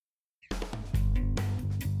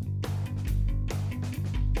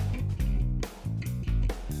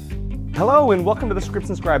Hello and welcome to the Scripts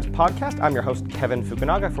and Scribes podcast. I'm your host, Kevin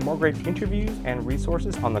Fukunaga. For more great interviews and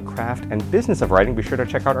resources on the craft and business of writing, be sure to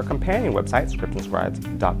check out our companion website,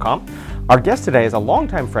 scriptsandscribes.com. Our guest today is a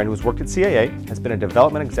longtime friend who's worked at CAA, has been a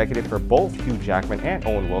development executive for both Hugh Jackman and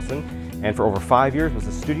Owen Wilson, and for over 5 years was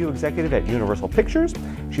a studio executive at Universal Pictures.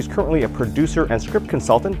 She's currently a producer and script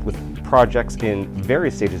consultant with projects in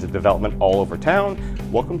various stages of development all over town.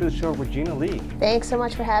 Welcome to the show, Regina Lee. Thanks so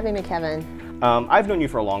much for having me, Kevin. I've known you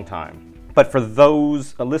for a long time. But for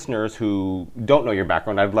those listeners who don't know your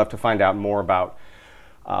background, I'd love to find out more about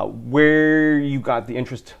where you got the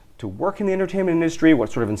interest to work in the entertainment industry, what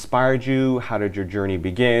sort of inspired you, how did your journey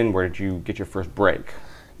begin, where did you get your first break?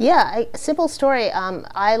 Yeah, simple story.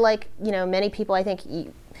 I, like many people, I think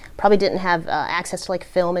probably didn't have access to like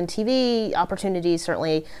film and TV opportunities,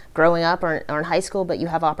 certainly growing up or in high school, but you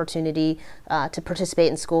have opportunity to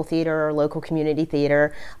participate in school theater or local community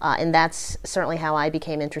theater, and that's certainly how I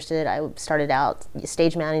became interested. I started out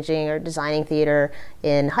stage managing or designing theater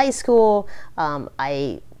in high school.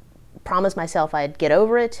 I promised myself I'd get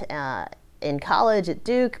over it in college at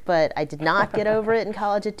Duke, but I did not get over it in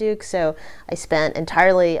college at Duke, so I spent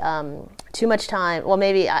entirely too much time, well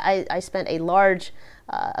maybe I spent a large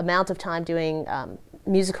amount of time doing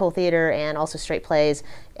musical theater and also straight plays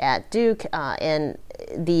at Duke, and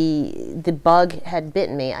the bug had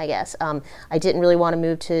bitten me, I guess. I didn't really want to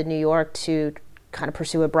move to New York to kind of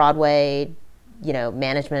pursue a Broadway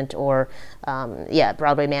management or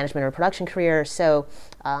Broadway management or production career, so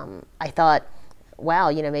I thought,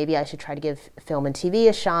 wow, maybe I should try to give film and TV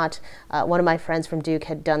a shot. One of my friends from Duke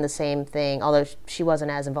had done the same thing, although she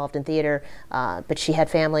wasn't as involved in theater, but she had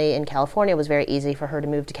family in California. It was very easy for her to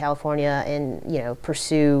move to California and,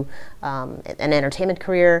 pursue an entertainment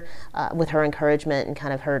career. With her encouragement and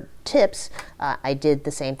kind of her tips, I did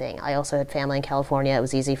the same thing. I also had family in California. It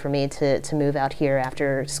was easy for me to move out here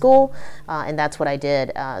after school, and that's what I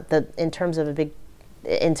did.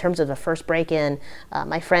 In terms of the first break-in,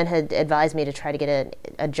 my friend had advised me to try to get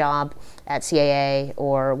a job at CAA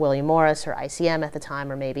or William Morris or ICM at the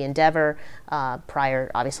time, or maybe Endeavor, way prior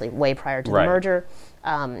to the merger.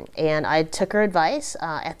 And I took her advice.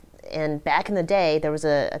 And back in the day, there was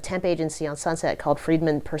a temp agency on Sunset called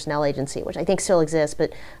Friedman Personnel Agency, which I think still exists,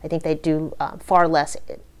 but I think they do far less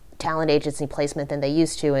talent agency placement than they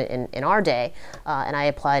used to in our day. And I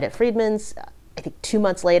applied at Friedman's. I think 2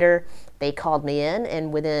 months later, they called me in,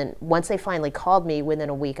 and once they finally called me, within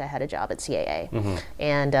a week I had a job at CAA. Mm-hmm.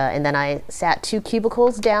 And then I sat 2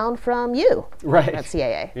 cubicles down from you at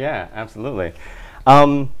CAA. Yeah, absolutely.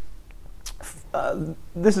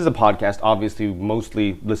 This is a podcast, obviously,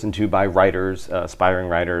 mostly listened to by writers, aspiring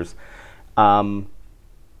writers.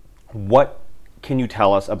 What can you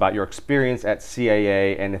tell us about your experience at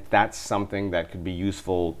CAA, and if that's something that could be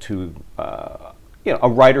useful to a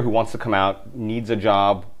writer who wants to come out, needs a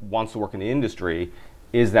job, wants to work in the industry?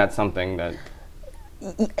 Is that something that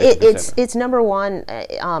it's number one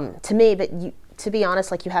to me? But to be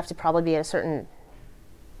honest, like, you have to probably be at a certain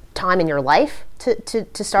time in your life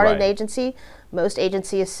to start an agency. Most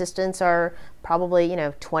agency assistants are probably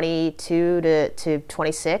 22 to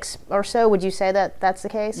 26 or so. Would you say that that's the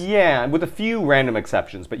case? Yeah, with a few random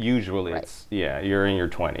exceptions, but usually you're in your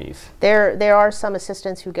 20s. There are some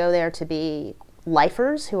assistants who go there to be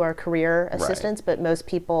lifers, who are career assistants, but most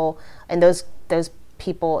people, and those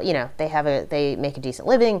people, they make a decent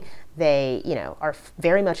living. They, are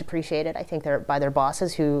very much appreciated, I think, by their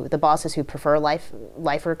bosses, who prefer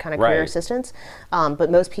lifer kind of career assistants. But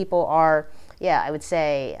most people are, I would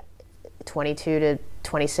say 22 to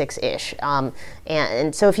 26-ish.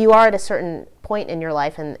 And so if you are at a certain point in your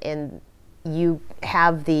life and you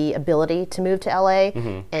have the ability to move to LA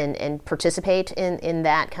and participate in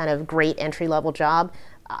that kind of great entry-level job,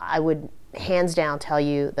 I would hands down tell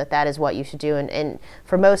you that is what you should do. And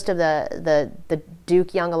for most of the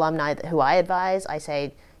Duke young alumni who I advise, I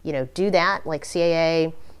say, do that, like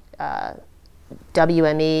CAA,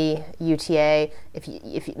 WME, UTA, if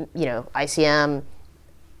ICM.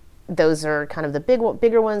 Those are kind of the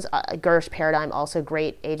bigger ones. Gersh, Paradigm, also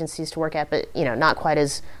great agencies to work at, but not quite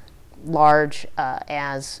as large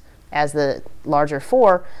as the larger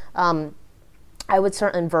 4. I would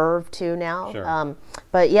certainly Verve too now. Sure.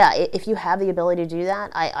 But yeah, if you have the ability to do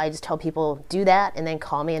that, I just tell people, do that and then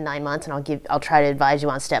call me in 9 months and I'll try to advise you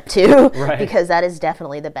on step 2 because that is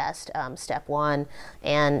definitely the best step 1.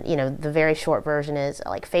 And the very short version is,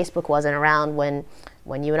 like, Facebook wasn't around when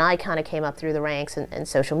you and I kind of came up through the ranks and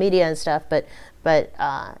social media and stuff, but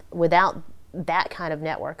without that kind of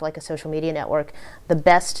network, like a social media network, the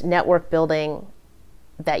best network building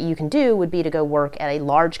that you can do would be to go work at a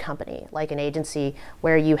large company, like an agency,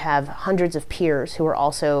 where you have hundreds of peers who are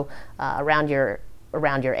also around your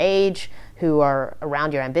age, who are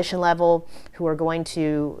around your ambition level, who you're going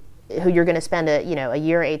to spend a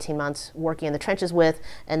year, 18 months working in the trenches with,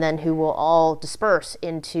 and then who will all disperse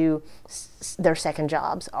into their second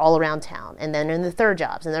jobs all around town, and then in the third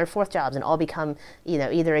jobs and their fourth jobs, and all become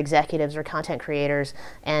either executives or content creators.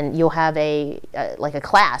 And you'll have a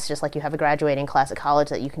class, just like you have a graduating class at college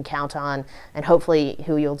that you can count on, and hopefully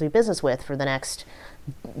who you'll do business with for the next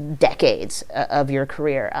decades of your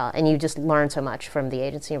career. And you just learn so much from the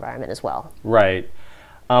agency environment as well. Right.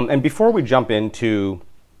 And before we jump into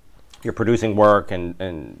your producing work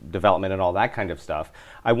and development and all that kind of stuff,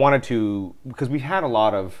 I wanted to, because we've had a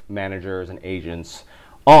lot of managers and agents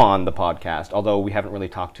on the podcast, although we haven't really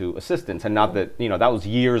talked to assistants, and not that, that was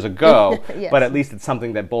years ago, Yes. But at least it's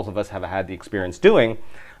something that both of us have had the experience doing.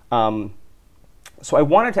 So I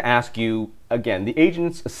wanted to ask you, again, the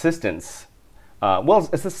agents' assistants,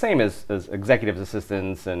 it's the same as executive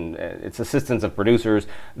assistants, and it's assistants of producers.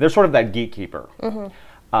 They're sort of that gatekeeper.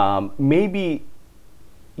 Maybe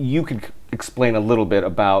you could explain a little bit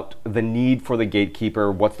about the need for the gatekeeper.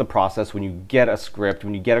 What's the process when you get a script,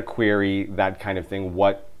 when you get a query, that kind of thing?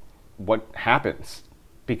 What happens?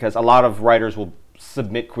 Because a lot of writers will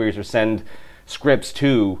submit queries or send scripts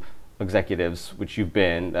to executives, which you've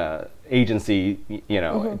been, agency,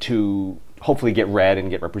 to hopefully get read and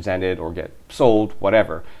get represented or get sold,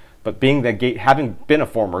 whatever. But having been a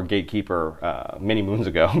former gatekeeper many moons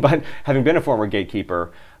ago, but having been a former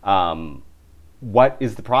gatekeeper, what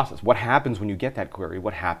is the process? What happens when you get that query?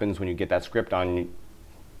 What happens when you get that script in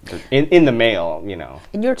the mail?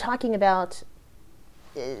 And you're talking about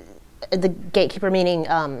the gatekeeper, meaning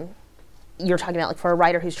you're talking about like for a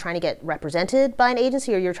writer who's trying to get represented by an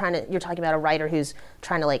agency, or you're talking about a writer who's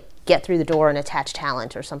trying to like get through the door and attach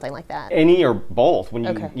talent or something like that? Any or both. When you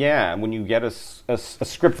Okay. when you get a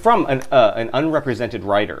script from an unrepresented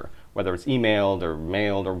writer, whether it's emailed or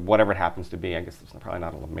mailed or whatever it happens to be. I guess there's probably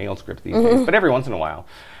not a mailed script these days, but every once in a while,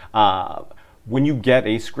 when you get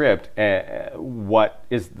a script, what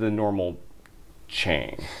is the normal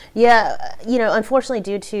chain? Yeah, unfortunately,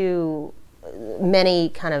 due to many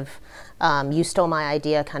kind of you stole my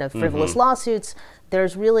idea kind of frivolous lawsuits,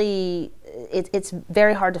 there's really it's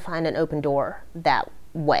very hard to find an open door that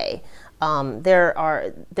way.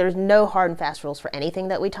 There's no hard and fast rules for anything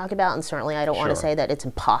that we talk about, and certainly I don't want to say that it's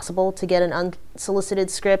impossible to get an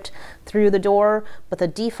unsolicited script through the door, but the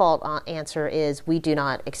default answer is we do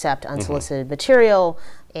not accept unsolicited material,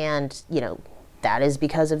 and that is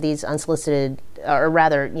because of these unsolicited, or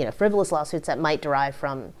rather frivolous lawsuits that might derive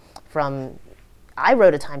from I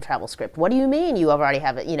wrote a time travel script. What do you mean you already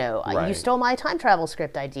have it? Right. You stole my time travel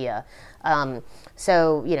script idea.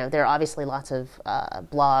 So there are obviously lots of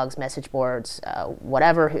blogs, message boards,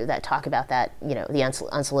 whatever that talk about that. The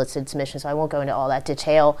unsolicited submission. So I won't go into all that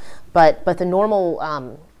detail. But the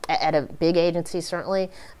normal at a big agency,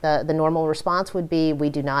 certainly the normal response would be we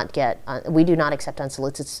do not accept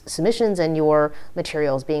unsolicited submissions, and your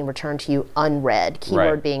material is being returned to you unread.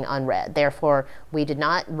 Keyword being unread. Therefore, we did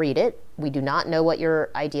not read it. We do not know what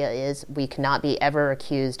your idea is. We cannot be ever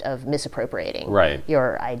accused of misappropriating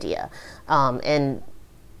your idea. And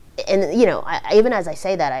even as I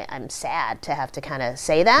say that, I'm sad to have to kind of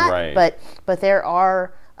say that. Right. But there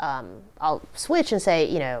are. I'll switch and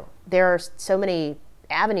say there are so many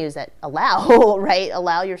avenues that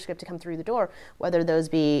allow your script to come through the door, whether those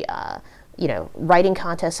be writing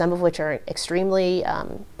contests, some of which are extremely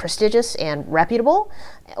prestigious and reputable,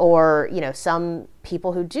 or some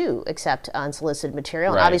people who do accept unsolicited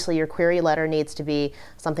material. And obviously your query letter needs to be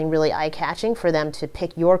something really eye-catching for them to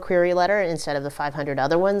pick your query letter instead of the 500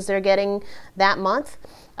 other ones they're getting that month.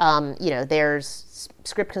 There's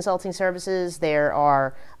script consulting services. There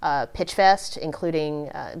are Pitch Fest,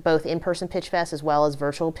 including both in-person Pitch Fest as well as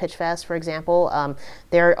virtual Pitch Fest, for example.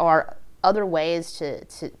 There are other ways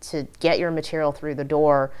to get your material through the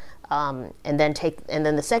door, and then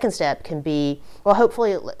the second step can be, well,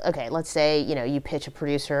 hopefully, okay, let's say you pitch a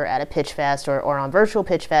producer at a Pitch Fest or on virtual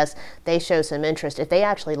Pitch Fest. They show some interest. If they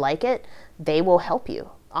actually like it, they will help you.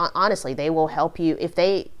 Honestly, they will help you if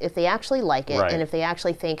they actually like it, and if they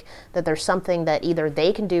actually think that there's something that either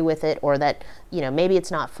they can do with it, or that maybe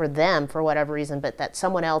it's not for them for whatever reason, but that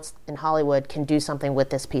someone else in Hollywood can do something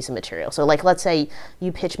with this piece of material. So like, let's say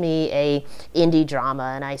you pitch me a indie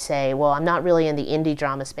drama, and I say, well, I'm not really in the indie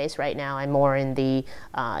drama space right now. I'm more in the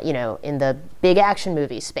in the big action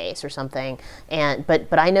movie space or something.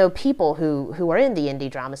 But I know people who are in the indie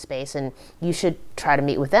drama space, and you should try to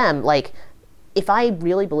meet with them. Like, if I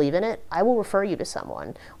really believe in it, I will refer you to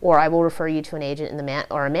someone, or I will refer you to an agent in the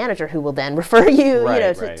or a manager who will then refer you,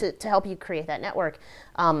 to help you create that network.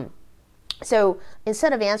 So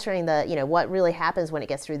instead of answering what really happens when it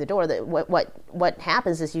gets through the door, what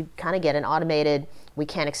happens is you kind of get an automated, we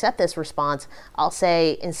can't accept this response. I'll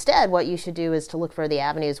say instead what you should do is to look for the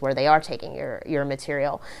avenues where they are taking your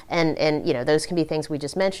material. And those can be things we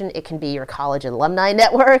just mentioned. It can be your college alumni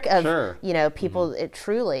network of, people, it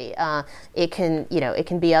truly, it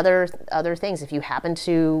can be other things. If you happen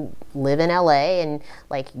to live in LA and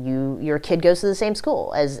like your kid goes to the same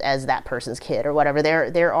school as that person's kid or whatever,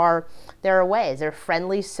 there are ways. There are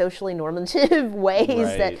friendly, socially normative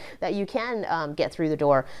ways that you can get through the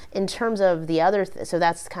door. In terms of the other, so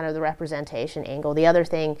that's kind of the representation angle. The other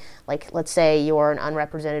thing, like let's say you're an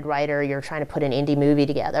unrepresented writer, you're trying to put an indie movie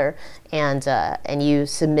together, and you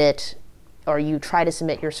submit, or you try to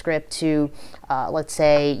submit your script to, let's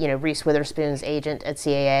say, Reese Witherspoon's agent at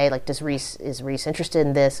CAA. Like, is Reese interested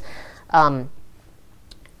in this?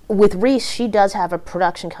 With Reese, she does have a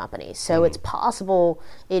production company, so it's possible.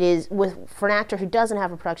 It is for an actor who doesn't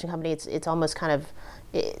have a production company, it's almost kind of,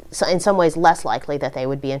 in some ways, less likely that they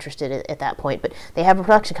would be interested at that point. But they have a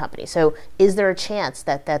production company, so is there a chance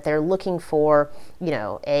that they're looking for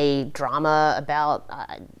a drama about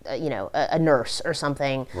a nurse or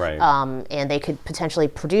something, right? And they could potentially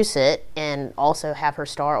produce it and also have her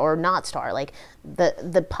star or not star. Like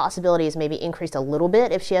the possibility is maybe increased a little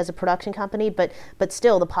bit if she has a production company, but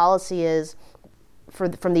still the policy is,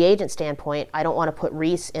 from the agent standpoint, I don't want to put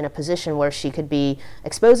Reese in a position where she could be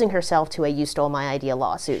exposing herself to a "you stole my idea"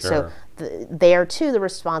 lawsuit. Sure. So there too, the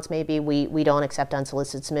response may be we don't accept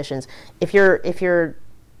unsolicited submissions. If your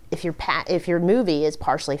movie is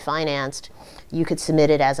partially financed, you could submit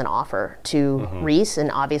it as an offer to Reese, and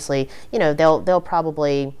obviously, they'll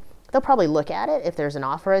probably look at it if there's an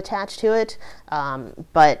offer attached to it.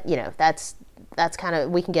 But that's kind of,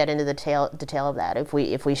 we can get into the detail of that if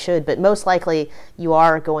we should, but most likely you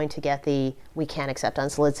are going to get the we can't accept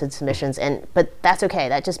unsolicited submissions, but that's okay.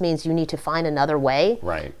 That just means you need to find another way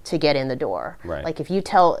to get in the door. Right. Like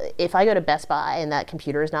if I go to Best Buy and that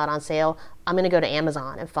computer is not on sale, I'm going to go to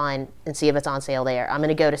Amazon and see if it's on sale there. I'm going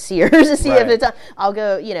to go to Sears to see if it's on. I'll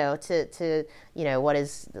go to what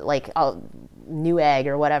is like Newegg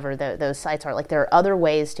or whatever those sites are. Like, there are other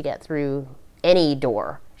ways to get through any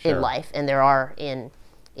door in life, and there are in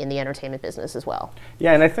the entertainment business as well.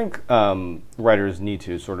 Yeah, and I think writers need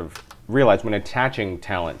to sort of realize when attaching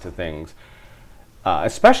talent to things,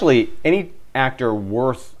 especially any actor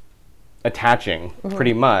worth attaching,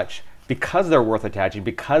 pretty much, because they're worth attaching,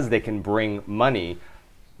 because they can bring money,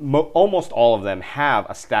 almost all of them have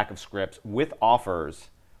a stack of scripts with offers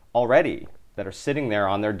already that are sitting there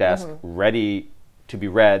on their desk, ready to be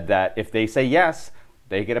read, that if they say yes,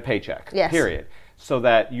 they get a paycheck, period. So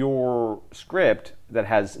that your script that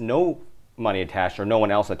has no money attached or no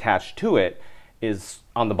one else attached to it is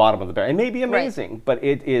on the bottom of the barrel. It may be amazing, but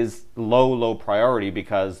it is low priority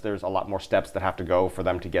because there's a lot more steps that have to go for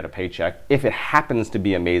them to get a paycheck. If it happens to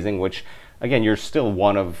be amazing, which, again, you're still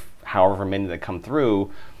one of however many that come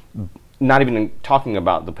through, not even talking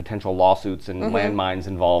about the potential lawsuits and landmines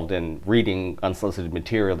involved in reading unsolicited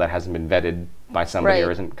material that hasn't been vetted by somebody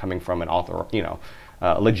or isn't coming from an author,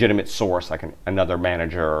 a legitimate source like another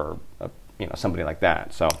manager or somebody like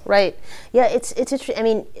that. So yeah, it's interesting. I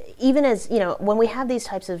mean, even as when we have these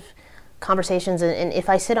types of conversations, and if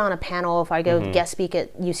I sit on a panel, if I go guest speak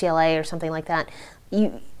at UCLA or something like that,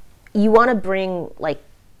 you want to bring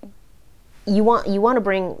you want to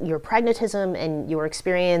bring your pragmatism and your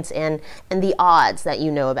experience and the odds that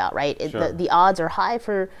about, right? The odds are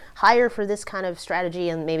higher for this kind of strategy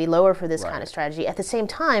and maybe lower for this kind of strategy. At the same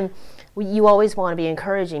time, you always want to be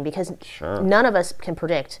encouraging, because none of us can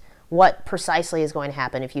predict what precisely is going to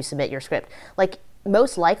happen if you submit your script. Like,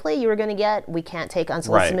 most likely you are going to get, we can't take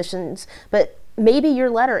unsolicited submissions, but maybe your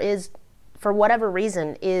letter is, for whatever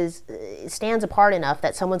reason, stands apart enough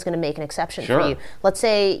that someone's going to make an exception for you. Let's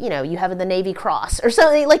say you have the Navy Cross or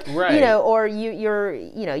something, like or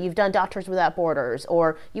you've done Doctors Without Borders,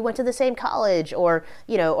 or you went to the same college, or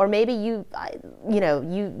or maybe you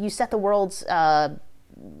set the world's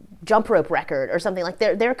jump rope record or something. Like,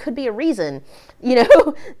 there could be a reason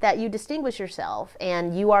that you distinguish yourself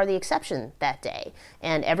and you are the exception that day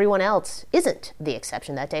and everyone else isn't the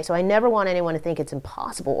exception that day. So I never want anyone to think it's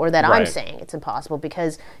impossible, or that I'm saying it's impossible,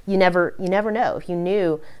 because you never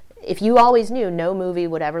know. If you always knew, no movie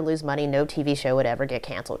would ever lose money, no TV show would ever get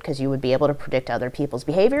canceled, because you would be able to predict other people's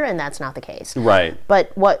behavior, and that's not the case. Right.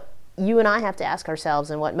 But what you and I have to ask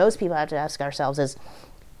ourselves, and what most people have to ask ourselves, is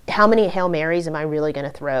how many Hail Marys am I really going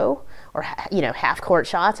to throw? Or, half court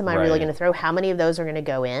shots am I really going to throw? How many of those are going to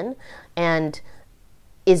go in? And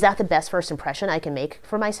is that the best first impression I can make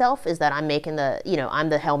for myself? Is that I'm making I'm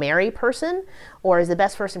the Hail Mary person? Or is the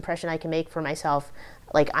best first impression I can make for myself,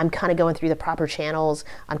 like, I'm kind of going through the proper channels,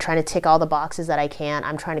 I'm trying to tick all the boxes that I can,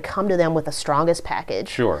 I'm trying to come to them with the strongest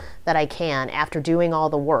package that I can after doing all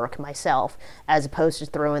the work myself, as opposed to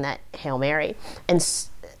throwing that Hail Mary. And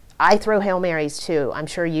I throw Hail Marys too. I'm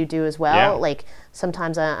sure you do as well. Yeah. Like,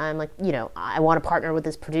 sometimes I'm like, I want to partner with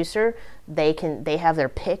this producer. They have their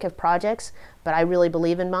pick of projects, but I really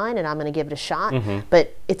believe in mine and I'm going to give it a shot.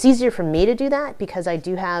 But it's easier for me to do that because I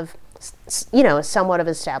do have, a somewhat of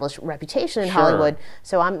established reputation in Hollywood.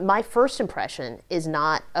 So my first impression is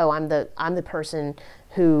not, I'm the person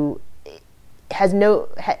who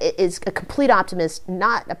is a complete optimist,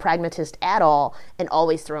 not a pragmatist at all, and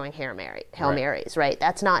always throwing Hail Marys, right?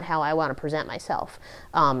 That's not how I want to present myself.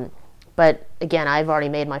 But again, I've already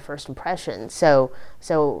made my first impression.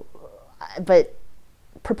 But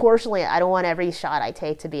proportionally, I don't want every shot I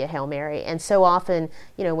take to be a Hail Mary. And so often,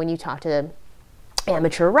 when you talk to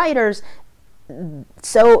amateur writers,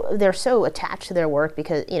 they're so attached to their work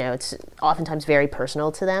because it's oftentimes very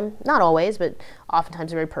personal to them. Not always, but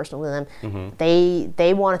oftentimes very personal to them.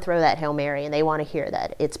 They want to throw that Hail Mary and they want to hear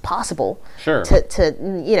that it's possible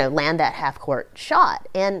to land that half court shot.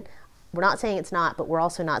 And we're not saying it's not, but we're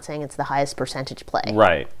also not saying it's the highest percentage play.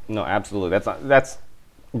 Right. No, absolutely. That's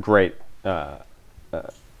great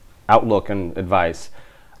outlook and advice.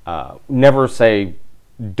 Never say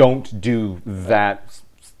don't do that,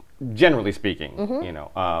 generally speaking,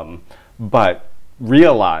 but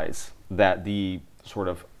realize that the sort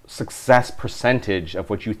of success percentage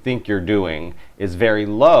of what you think you're doing is very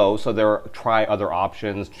low, so try other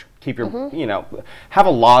options, keep your, have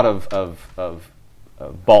a lot of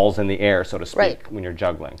balls in the air, so to speak, when you're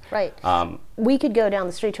juggling. Right. We could go down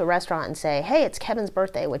the street to a restaurant and say, hey, it's Kevin's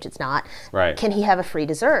birthday, which it's not. Right. Can he have a free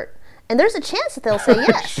dessert? And there's a chance that they'll say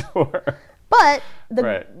yes. But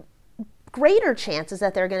the greater chance is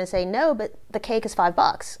that they're going to say no, but the cake is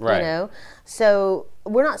 $5, So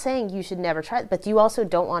we're not saying you should never try it, but you also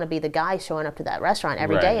don't want to be the guy showing up to that restaurant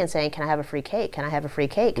every day and saying, can I have a free cake? Can I have a free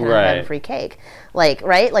cake? Can I have a free cake?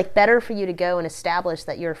 Like better for you to go and establish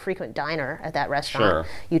that you're a frequent diner at that restaurant.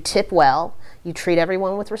 You tip well, you treat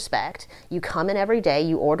everyone with respect, you come in every day,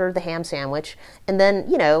 you order the ham sandwich, and then,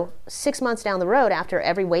 6 months down the road after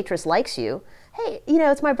every waitress likes you, hey,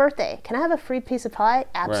 it's my birthday. Can I have a free piece of pie?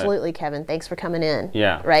 Absolutely, Kevin. Thanks for coming in.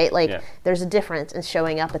 Yeah. Right? There's a difference in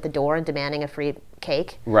showing up at the door and demanding a free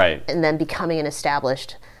cake. Right. And then becoming an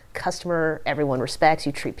established customer. Everyone respects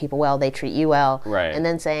you, treat people well, they treat you well. Right. And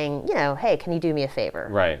then saying, hey, can you do me a favor?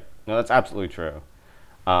 Right. No, that's absolutely true.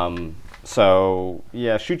 So,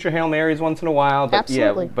 shoot your Hail Marys once in a while. But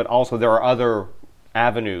Absolutely. But also there are other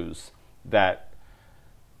avenues that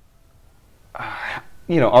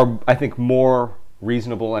are, I think, more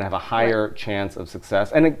reasonable and have a higher chance of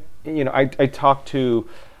success. And, I talked to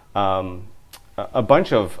a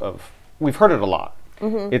bunch of, we've heard it a lot.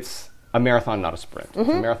 It's a marathon, not a sprint. It's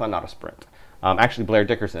a marathon, not a sprint. Actually, Blair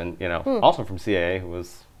Dickerson, also from CAA, who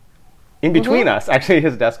was in between us, actually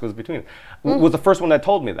his desk was between us, was the first one that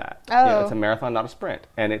told me that. It's a marathon, not a sprint.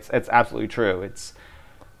 And it's absolutely true. It's...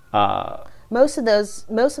 Most of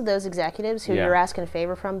those executives who you're asking a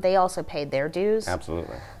favor from, they also paid their dues.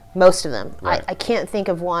 Absolutely. Most of them. Right. I can't think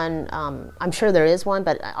of one, I'm sure there is one,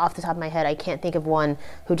 but off the top of my head, I can't think of one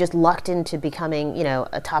who just lucked into becoming,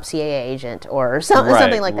 a top CAA agent or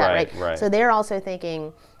something like that, right? So they're also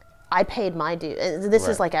thinking, I paid my due. This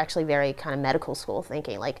is actually very kind of medical school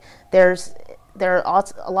thinking. There are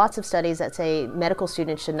lots of studies that say medical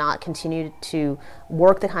students should not continue to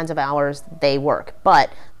work the kinds of hours they work. But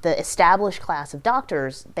the established class of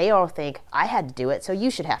doctors, they all think, I had to do it, so you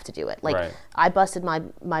should have to do it. I busted my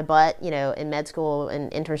butt, in med school and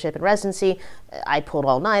internship and residency. I pulled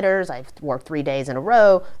all-nighters. I've worked 3 days in a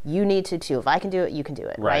row. You need to, too. If I can do it, you can do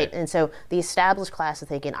it, right? And so the established class of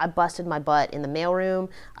thinking, I busted my butt in the mailroom.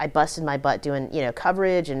 I busted my butt doing,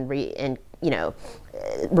 coverage and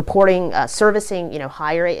reporting, servicing,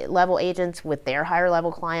 higher level agents with their higher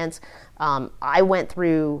level clients. I went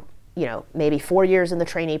through, maybe 4 years in the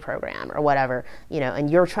trainee program or whatever, and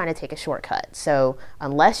you're trying to take a shortcut. So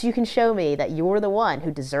unless you can show me that you're the one who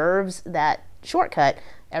deserves that shortcut,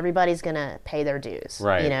 everybody's going to pay their dues,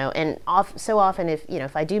 right. And so often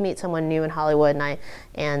if I do meet someone new in Hollywood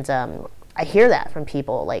and I hear that from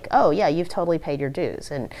people like, oh yeah, you've totally paid your dues.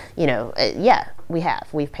 And,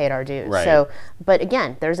 we've paid our dues. Right. So, but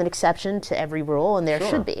again, there's an exception to every rule and there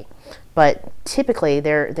should be. But typically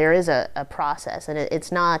there is a process and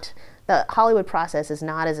it's not the Hollywood process is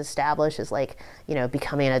not as established as like,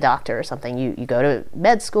 becoming a doctor or something. You go to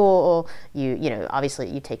med school, obviously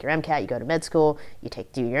you take your MCAT, you go to med school,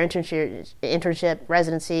 do your internship,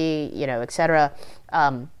 residency, etc.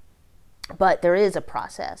 But there is a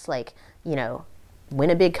process, like, win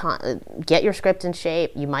a big get your script in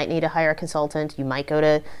shape. You might need to hire a consultant. You might go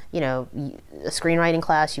to a screenwriting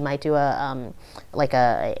class. You might do a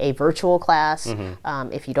virtual class.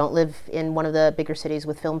 If you don't live in one of the bigger cities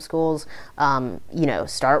with film schools,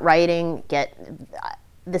 start writing.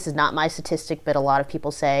 This is not my statistic, but a lot of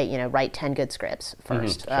people say, write 10 good scripts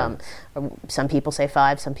first. Sure. Some people say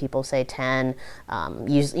 5, some people say 10.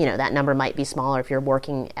 That number might be smaller if you're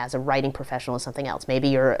working as a writing professional in something else. Maybe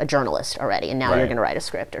you're a journalist already, and now you're going to write a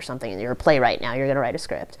script or something. You're a playwright, now you're going to write a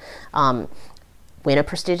script. Win a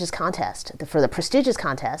prestigious contest. For the prestigious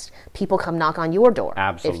contest, people come knock on your door.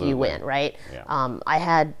 Absolutely. If you win, right? Yeah. I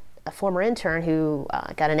had a former intern who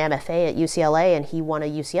got an MFA at UCLA, and he won a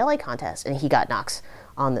UCLA contest, and he got knocks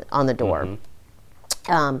on the door.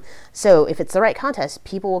 So if it's the right contest,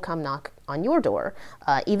 people will come knock on your door.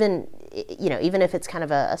 Even if it's kind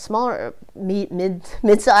of a smaller,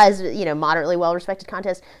 mid-sized, moderately well-respected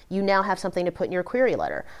contest, you now have something to put in your query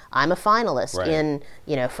letter. I'm a finalist in,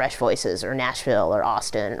 Fresh Voices or Nashville or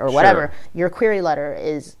Austin or whatever. Sure. Your query letter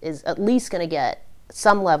is at least going to get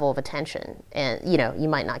some level of attention, and you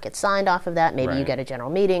might not get signed off of that. Maybe you get a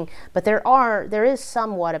general meeting, but there is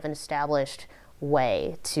somewhat of an established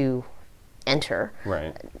way to enter,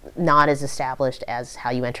 not as established as how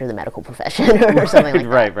you enter the medical profession or something like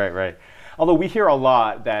that. Right. Although we hear a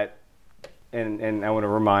lot that, and I want to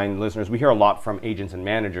remind listeners, we hear a lot from agents and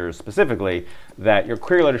managers specifically that your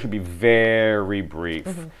query letter should be very brief.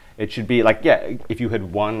 It should be like, if you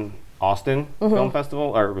had won Austin Film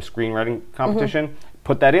Festival or a screenwriting competition,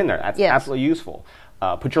 put that in there. That's absolutely useful.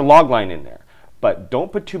 Put your log line in there. But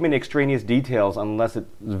don't put too many extraneous details unless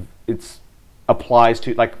it's applies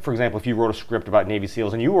to, like, for example, if you wrote a script about Navy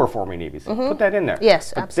SEALs and you were a former Navy SEAL, put that in there.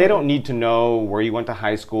 Yes, but absolutely. They don't need to know where you went to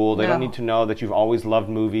high school. They don't need to know that you've always loved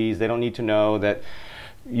movies. They don't need to know that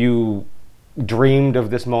you dreamed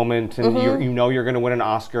of this moment and you're going to win an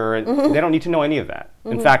Oscar. And they don't need to know any of that.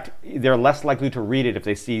 In fact, they're less likely to read it if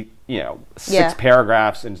they see 6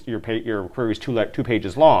 paragraphs and your query is 2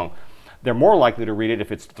 pages long. They're more likely to read it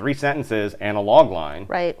if it's 3 sentences and a log line,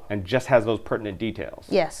 and just has those pertinent details.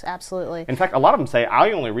 Yes, absolutely. In fact, a lot of them say,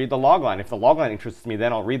 I only read the log line. If the log line interests me,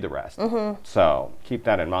 then I'll read the rest. So keep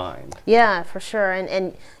that in mind. Yeah, for sure.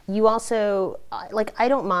 And you also, I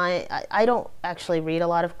don't actually read a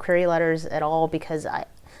lot of query letters at all, because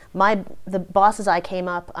the bosses I came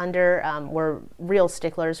up under were real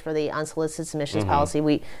sticklers for the unsolicited submissions policy.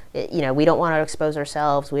 We don't want to expose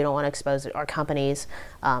ourselves. We don't want to expose our companies,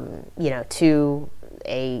 to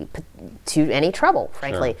any trouble,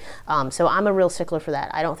 frankly. Sure. So I'm a real stickler for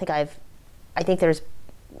that. I don't think I've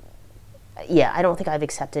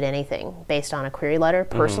accepted anything based on a query letter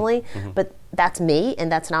personally, but that's me,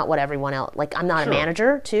 and that's not what everyone else, I'm not a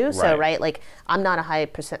manager too, so I'm not a high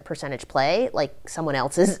percentage play, someone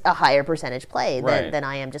else is a higher percentage play than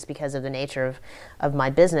I am, just because of the nature of my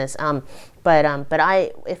business. But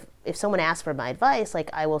if someone asks for my advice,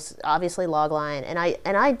 I will obviously logline, and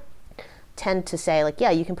I tend to say,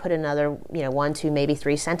 you can put another 1, 2, maybe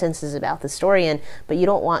 3 sentences about the story in, but you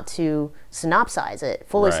don't want to synopsize it,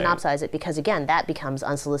 fully synopsize it, because again, that becomes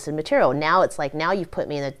unsolicited material. Now it's now you've put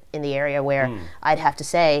me in the area where I'd have to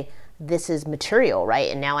say, this is material, right?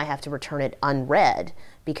 And now I have to return it unread,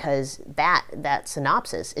 because that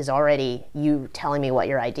synopsis is already you telling me what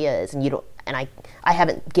your idea is, and you don't, and I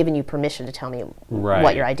haven't given you permission to tell me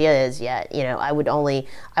what your idea is yet. I would only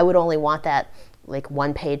want that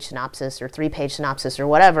 1-page synopsis or 3-page synopsis or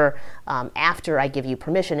whatever after I give you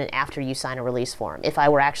permission and after you sign a release form, if I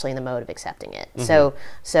were actually in the mode of accepting it. So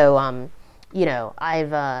I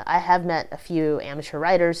have met a few amateur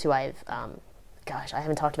writers who I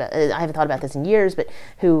haven't thought about this in years, but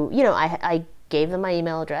who I gave them my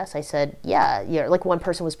email address. I said, one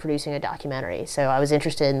person was producing a documentary, so I was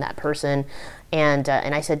interested in that person, and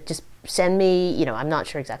I said, just send me, I'm not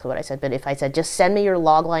sure exactly what I said, but if I said, just send me your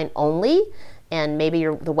logline only, and maybe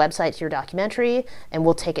the website to your documentary, and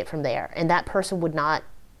we'll take it from there. And that person would not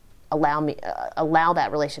allow that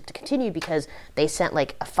relationship to continue, because they sent a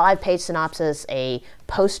 5-page synopsis, a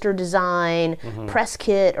poster design, press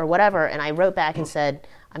kit, or whatever, and I wrote back and said,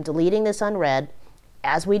 I'm deleting this unread.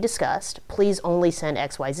 As we discussed, please only send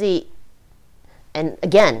XYZ. And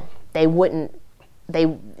again, they wouldn't.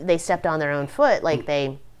 They stepped on their own foot.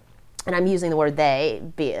 and I'm using the word they,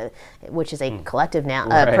 which is a collective noun,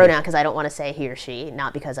 Right. pronoun, because I don't want to say he or she,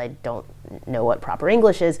 not because I don't know what proper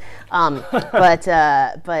English is, but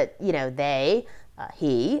they,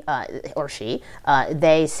 he or she,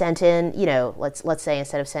 they sent in, let's say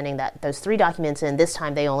instead of sending those 3 documents in, this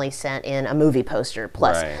time they only sent in a movie poster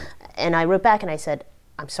plus. Right. And I wrote back and I said,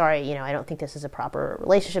 I'm sorry, I don't think this is a proper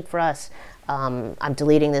relationship for us. I'm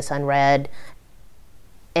deleting this unread.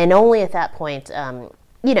 And only at that point,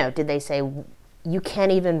 did they say, you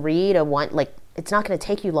can't even read it's not going to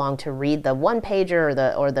take you long to read the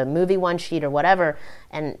 1-pager or the movie one sheet or whatever.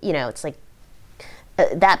 And, it's like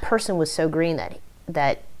that person was so green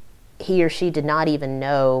that he or she did not even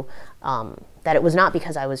know that it was not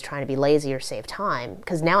because I was trying to be lazy or save time.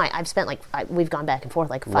 Because now I've spent we've gone back and forth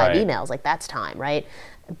 5 Right. emails, that's time, right?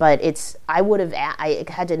 But I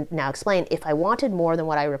had to now explain, if I wanted more than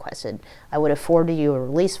what I requested, I would have forwarded you a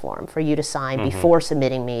release form for you to sign before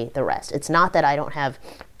submitting me the rest. It's not that I don't have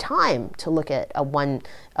time to look at a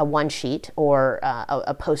one sheet or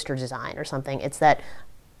a poster design or something. It's that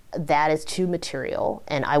is too material,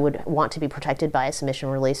 and I would want to be protected by a submission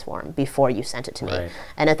release form before you sent it to me. Right.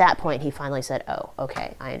 And at that point, he finally said, "Oh,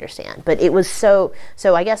 okay, I understand." But it was so.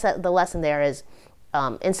 I guess that the lesson there is.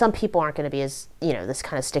 And some people aren't going to be as, this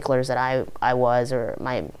kind of sticklers that I was or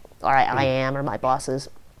I am or my bosses.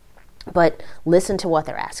 But listen to what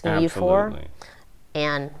they're asking you for.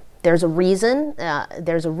 And there's a reason.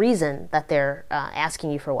 There's a reason that they're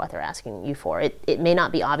asking you for what they're asking you for. It may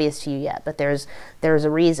not be obvious to you yet, but there's a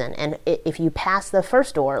reason. And if you pass the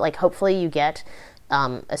first door, hopefully you get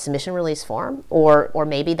a submission release form, or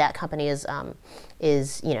maybe that company is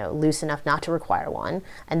loose enough not to require one,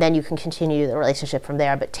 and then you can continue the relationship from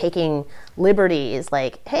there. But taking liberties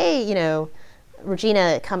hey,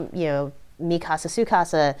 Regina, come, mi casa su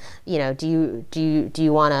casa, do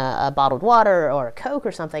you want a bottled water or a Coke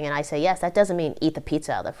or something? And I say yes. That doesn't mean eat the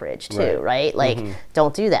pizza out of the fridge too, right?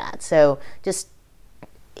 Don't do that. So just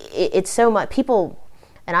it's so much people,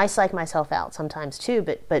 and I psych myself out sometimes too.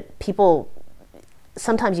 But people.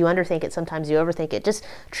 Sometimes you underthink it, sometimes you overthink it. Just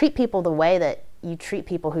treat people the way that you treat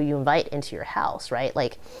people who you invite into your house, right?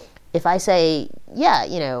 If I say,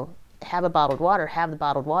 have a bottled water, have the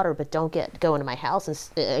bottled water, but don't go into my house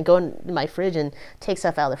and go into my fridge and take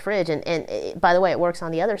stuff out of the fridge. And by the way, it works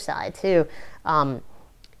on the other side too.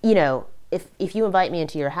 If you invite me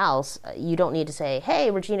into your house, you don't need to say, hey,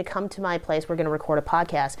 Regina, come to my place. We're going to record a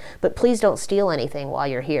podcast, but please don't steal anything while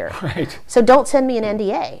you're here. Right. So don't send me an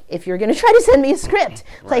NDA if you're going to try to send me a script.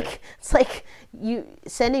 Right. It's like you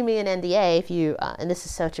sending me an NDA if you, and this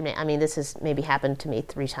is this has maybe happened to me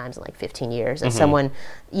 3 times in 15 years. And someone,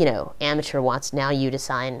 amateur wants you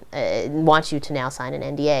to now sign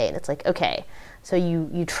an NDA. And it's like, okay. So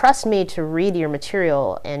you trust me to read your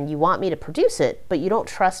material and you want me to produce it, but you don't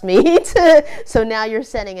trust me so now you're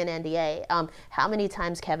sending an NDA. How many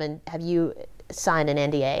times, Kevin, have you signed an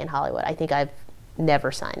NDA in Hollywood? I think I've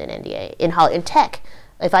never signed an NDA. In tech,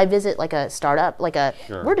 if I visit a startup,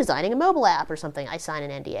 Sure. We're designing a mobile app or something, I sign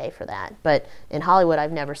an NDA for that. But in Hollywood,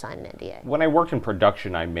 I've never signed an NDA. When I worked in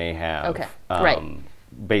production, I may have. Okay, right.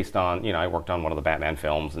 Based on, I worked on one of the Batman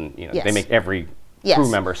films, and, Yes. they make every Yes.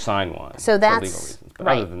 crew member sign one So for that's- legal reasons. But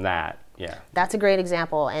right. other than that, yeah. That's a great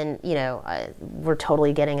example, and we're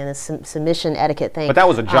totally getting in this submission etiquette thing. But that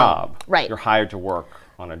was a job. Right. You're hired to work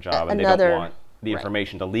on a job, and they Another- don't want the right.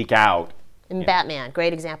 information to leak out. In Batman,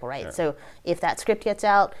 great example, right? Sure. So if that script gets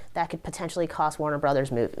out, that could potentially cost Warner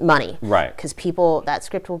Brothers money. Right. Because that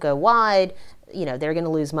script will go wide. They're going to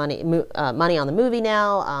lose money on the movie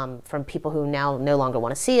now from people who now no longer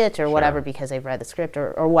want to see it or whatever because they've read the script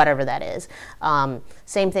or whatever that is.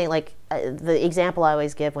 Same thing, the example I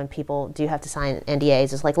always give when people do have to sign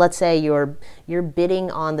NDAs is let's say you're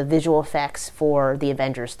bidding on the visual effects for the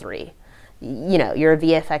Avengers 3. You're a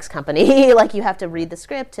VFX company, you have to read the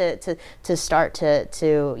script to start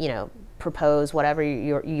to propose whatever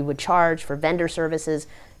you would charge for vendor services.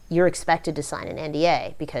 You're expected to sign an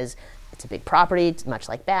NDA because it's a big property. It's much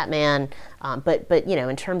like Batman, but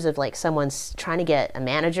in terms of someone's trying to get a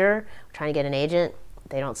manager, trying to get an agent,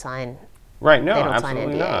 they don't sign. Right? No, they don't sign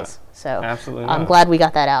absolutely NDAs. not. So absolutely I'm not. glad we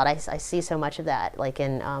got that out. I see so much of that,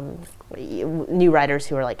 in new writers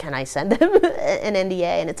who are can I send them an NDA?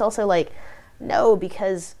 And it's also no,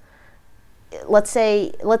 because let's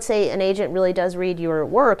say an agent really does read your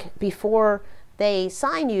work before they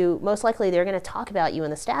sign you. Most likely they're going to talk about you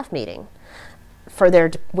in the staff meeting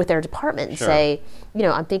with their department and Sure. say,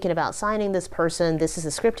 I'm thinking about signing this person. This is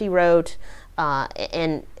the script he wrote,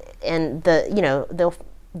 and they'll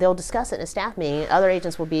they'll discuss it in a staff meeting. Other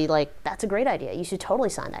agents will be like, "That's a great idea. You should totally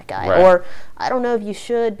sign that guy." Right. Or, "I don't know if you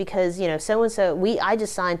should because so and so. I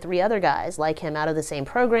just signed 3 other guys like him out of the same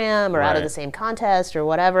program or out of Right. the same contest or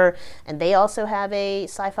whatever, and they also have a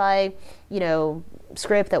sci-fi,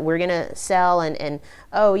 script that we're gonna sell, and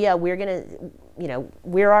oh yeah, we're gonna."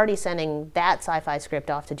 We're already sending that sci-fi script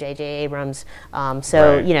off to J.J. Abrams.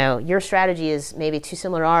 So, Right. your strategy is maybe too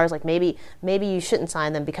similar to ours. Like maybe you shouldn't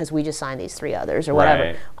sign them because we just signed these 3 others or whatever.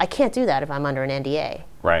 Right. I can't do that if I'm under an NDA.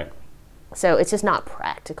 Right. So it's just not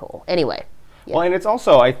practical. Anyway. Yeah. Well, and it's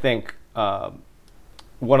also, I think,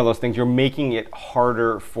 one of those things, you're making it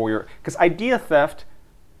harder for because idea theft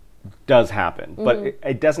does happen, but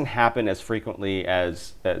it doesn't happen as frequently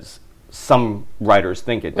as some writers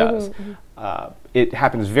think it does. It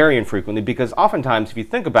happens very infrequently because oftentimes, if you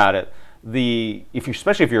think about it,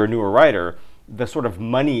 especially if you're a newer writer, the sort of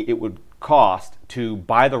money it would cost to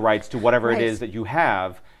buy the rights to whatever Right. it is that you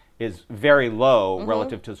have is very low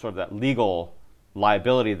relative to sort of that legal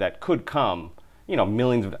liability that could come.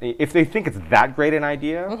 Millions of, if they think it's that great an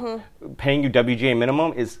idea, paying you WGA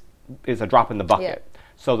minimum is a drop in the bucket. Yeah.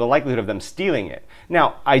 So the likelihood of them stealing it.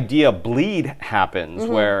 Now, idea bleed happens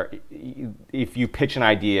where if you pitch an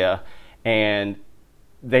idea and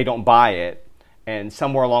they don't buy it, and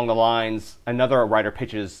somewhere along the lines another writer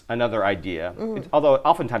pitches another idea. Although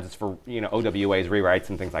oftentimes it's for OWA's rewrites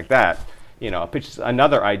and things like that. Pitches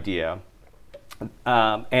another idea,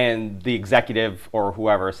 and the executive or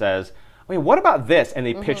whoever says, "I mean, what about this?" And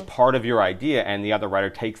they pitch part of your idea, and the other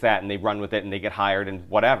writer takes that and they run with it and they get hired and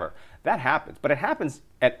whatever. That happens, but it happens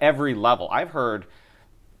at every level. I've heard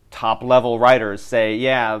top-level writers say,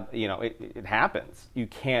 "Yeah, it happens. You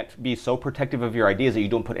can't be so protective of your ideas that you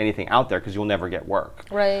don't put anything out there because you'll never get work."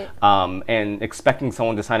 Right. And expecting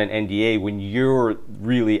someone to sign an NDA when you're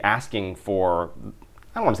really asking for,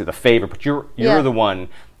 I don't want to say the favor, but you're Yeah. the one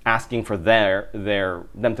asking for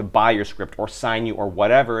them to buy your script or sign you or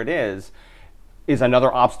whatever it is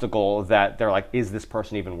another obstacle that they're like, is this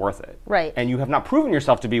person even worth it? Right. And you have not proven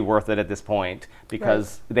yourself to be worth it at this point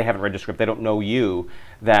because they haven't read your script, they don't know you,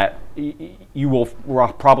 that you will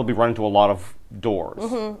probably run into a lot of doors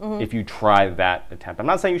if you try that attempt. I'm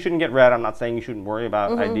not saying you shouldn't get read, I'm not saying you shouldn't worry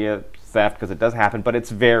about idea theft because it does happen, but it's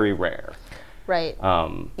very rare. Right.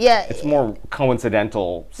 Yeah. It's more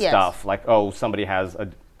coincidental Yes. stuff, like, oh, somebody has a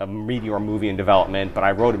Meteor movie in development, but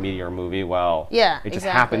I wrote a Meteor movie. Well, Yeah, it just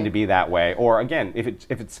exactly. happened to be that way. Or again, if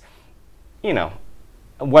it's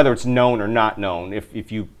whether it's known or not known,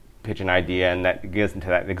 if you pitch an idea and that gets into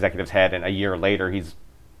that executive's head, and a year later he's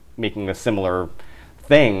making a similar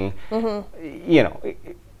thing,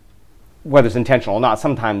 whether it's intentional or not,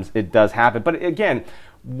 sometimes it does happen. But again,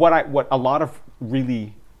 what a lot of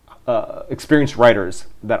really experienced writers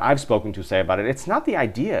that I've spoken to say about it, it's not the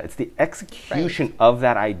idea, it's the execution of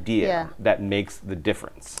that idea that makes the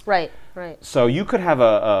difference. Right, right. So you could have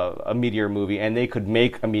a Meteor movie and they could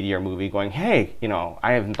make a Meteor movie going, hey,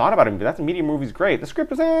 I haven't thought about it, but that Meteor movie's great. The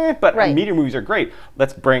script is but Right. Meteor movies are great.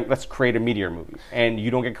 Let's create a Meteor movie. And you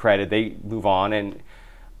don't get credit, they move on, and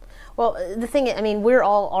Well, the thing, we're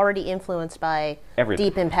all already influenced by Everything.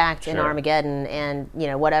 Deep Impact and Sure. Armageddon and,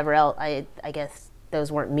 whatever else. I guess those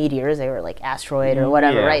weren't meteors, they were like asteroid or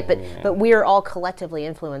whatever, Yeah, right? But yeah. but we're all collectively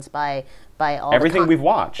influenced by all everything we've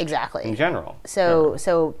watched. Exactly. In general. So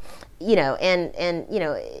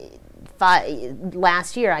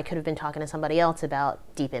last year I could have been talking to somebody else about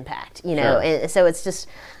Deep Impact, Sure. and so it's just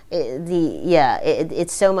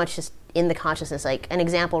it's so much just in the consciousness. Like an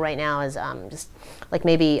example right now is just like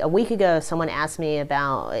maybe a week ago someone asked me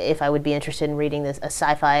about if I would be interested in reading a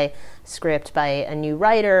sci-fi script by a new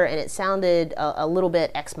writer, and it sounded a little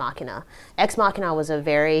bit Ex Machina. Ex Machina was a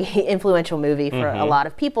very influential movie for a lot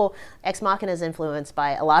of people. Ex Machina is influenced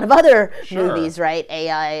by a lot of other Sure. movies, right?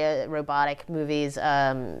 AI, robotic movies.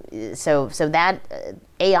 So that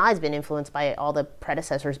AI has been influenced by all the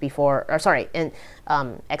predecessors before, and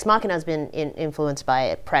Ex Machina has been influenced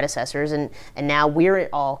by predecessors, and now we're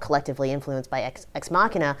all collectively influenced by Ex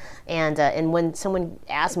Machina. And when someone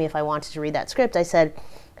asked me if I wanted to read that script, I said,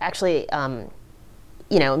 actually,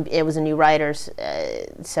 it was a new writer's,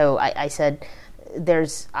 so I said,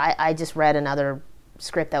 I just read another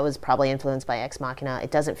script that was probably influenced by Ex Machina.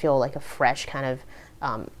 It doesn't feel like a fresh kind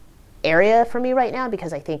of area for me right now,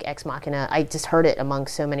 because I think Ex Machina, I just heard it among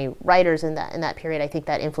so many writers in that period. I think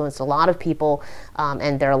that influenced a lot of people,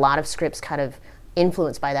 and there are a lot of scripts kind of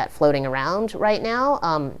influenced by that floating around right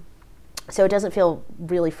now. So it doesn't feel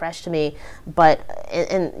really fresh to me, but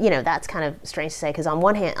and that's kind of strange to say, because on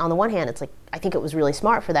the one hand, it's like I think it was really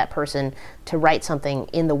smart for that person to write something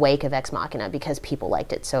in the wake of Ex Machina because people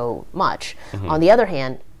liked it so much. On the other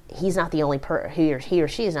hand, he's not the only he or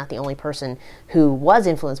she is not the only person who was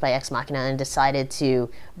influenced by Ex Machina and decided to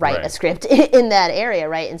write a script in that area,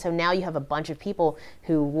 right? And so now you have a bunch of people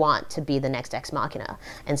who want to be the next Ex Machina.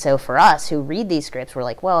 And so for us who read these scripts, we're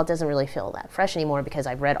like, well, it doesn't really feel that fresh anymore because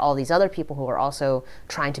I've read all these other people who are also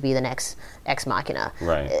trying to be the next Ex Machina.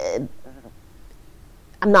 Right.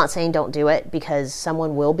 I'm not saying don't do it, because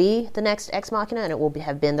someone will be the next Ex Machina and it will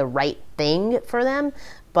have been the right thing for them,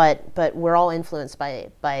 but we're all influenced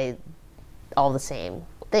by all the same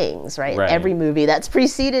things, right? Every movie that's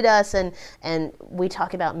preceded us, and we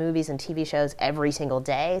talk about movies and TV shows every single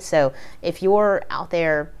day. So if you're out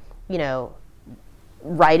there, you know,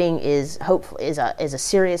 writing is a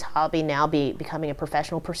serious hobby now, becoming a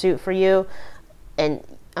professional pursuit for you, and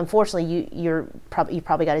unfortunately you've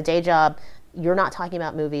probably got a day job. You're not talking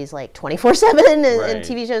about movies like 24/7 and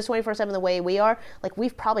TV shows 24/7 the way we are. Like,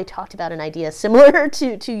 we've probably talked about an idea similar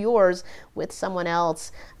to yours with someone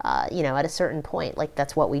else, you know, at a certain point. Like,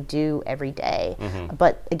 that's what we do every day.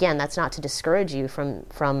 But again, that's not to discourage you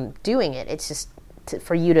from doing it. It's just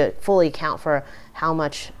for you to fully account for how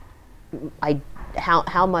much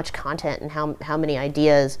content and how many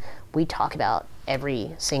ideas we talk about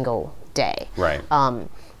every single day. Right.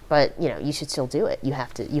 But you know, you should still do it. You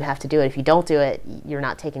have to do it. If you don't do it, you're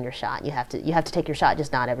not taking your shot. You have to take your shot.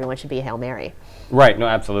 Just not everyone should be a Hail Mary. Right. No,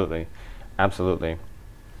 absolutely.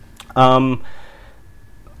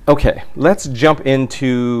 Okay, let's jump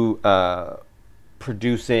into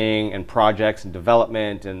producing and projects and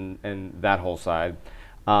development and that whole side.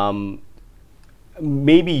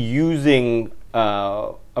 Maybe using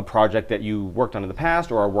a project that you worked on in the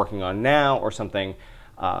past or are working on now or something.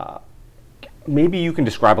 Maybe you can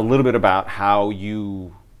describe a little bit about how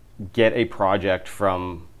you get a project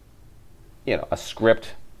from, you know, a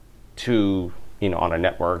script to, you know, on a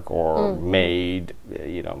network or made,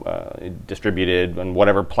 you know, distributed on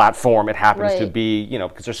whatever platform it happens to be, you know,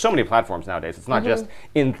 because there's so many platforms nowadays. It's not just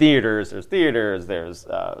in theaters. There's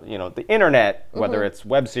you know, the internet, whether it's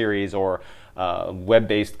web series or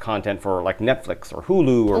web-based content for like Netflix or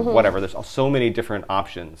Hulu or whatever. There's so many different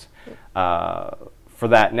options for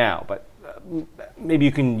that now. But maybe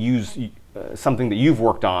you can use something that you've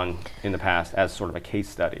worked on in the past as sort of a case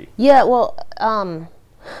study. Yeah, well,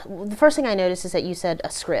 the first thing I noticed is that you said a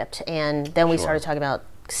script, and then we started talking about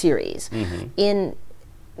series. In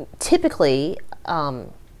typically,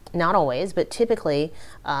 not always, but typically,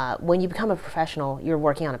 when you become a professional, you're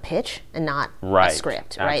working on a pitch and not a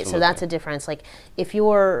script, right? Absolutely. So that's a difference. Like, if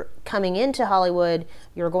you're coming into Hollywood,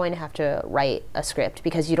 you're going to have to write a script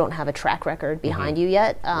because you don't have a track record behind you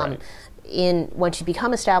yet. Once you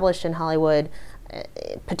become established in Hollywood,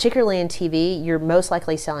 particularly in TV, you're most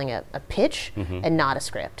likely selling a pitch and not a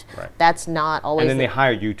script. That's not always. And then they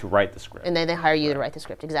hire you to write the script. And then they hire you to write the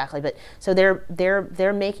script, exactly. But so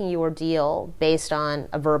they're making your deal based on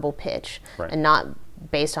a verbal pitch and not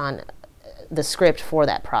based on the script for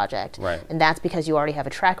that project. And that's because you already have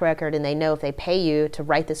a track record, and they know if they pay you to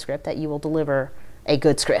write the script that you will deliver a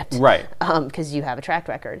good script, because you have a track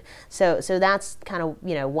record. So that's kind of,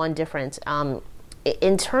 you know, one difference.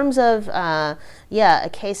 In terms of a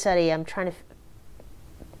case study, I'm trying to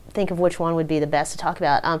think of which one would be the best to talk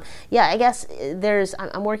about. I guess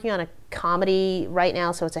I'm working on a comedy right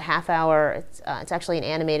now, so it's a half hour. It's actually an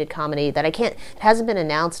animated comedy that it hasn't been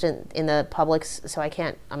announced in the public, so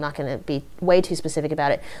I'm not going to be way too specific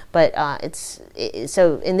about it. But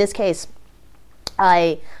so in this case,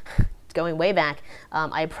 going way back,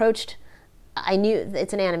 I knew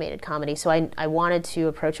it's an animated comedy, so I wanted to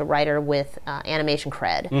approach a writer with animation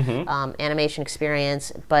cred, animation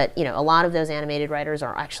experience. But you know, a lot of those animated writers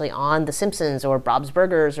are actually on The Simpsons or Bob's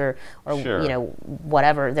Burgers or you know,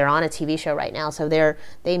 whatever. They're on a TV show right now, so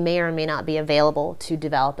they may or may not be available to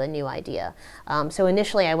develop a new idea. So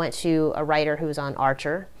initially, I went to a writer who was on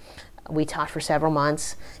Archer. We talked for several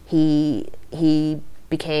months. He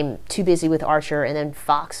became too busy with Archer, and then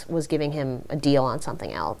Fox was giving him a deal on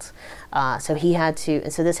something else. So he had to,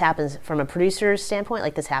 and so this happens from a producer's standpoint,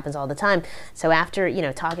 like this happens all the time. So after, you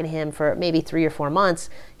know, talking to him for maybe 3 or 4 months,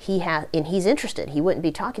 and he's interested. He wouldn't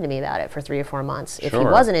be talking to me about it for 3 or 4 months if he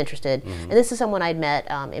wasn't interested. And this is someone I'd met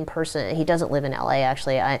in person. He doesn't live in LA,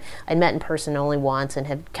 actually. I'd met in person only once and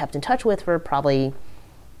had kept in touch with for probably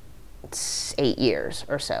 8 years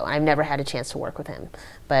or so. I've never had a chance to work with him,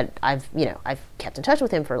 but I've kept in touch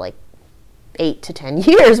with him for like 8 to 10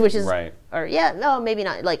 years, which is maybe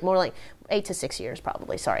not, like more like 8 to 6 years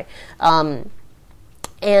probably. Sorry. So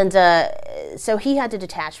he had to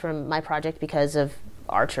detach from my project because of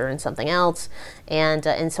Archer and something else.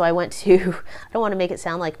 And so I went to, I don't want to make it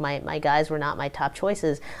sound like my guys were not my top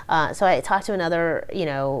choices. So I talked to another,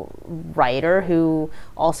 writer who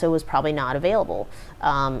also was probably not available.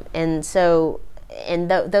 That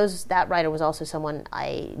writer was also someone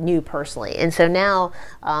I knew personally. And so now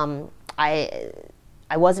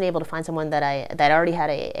I wasn't able to find someone that I already had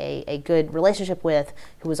a good relationship with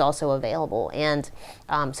who was also available. And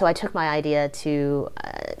so I took my idea to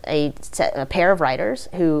a pair of writers,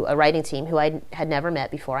 a writing team who I had never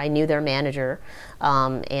met before. I knew their manager.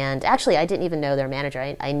 And actually, I didn't even know their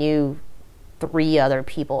manager. I knew 3 other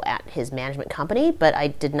people at his management company, but I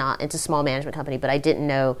did not, it's a small management company, but I didn't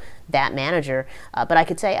know that manager. But I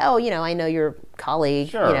could say, I know your colleague,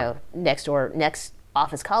 Sure. next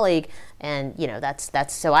office colleague, and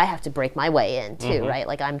that's so I have to break my way in too, right?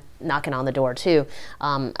 Like I'm knocking on the door too.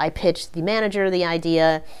 I pitched the manager the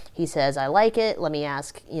idea. He says, I like it. Let me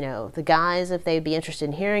ask, the guys if they'd be interested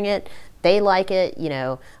in hearing it. They like it.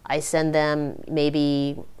 I send them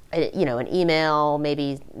maybe, an email,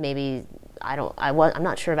 maybe I'm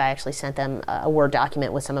not sure if I actually sent them a Word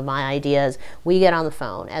document with some of my ideas. We get on the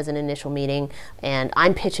phone as an initial meeting, and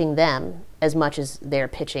I'm pitching them as much as they're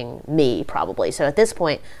pitching me, probably. So at this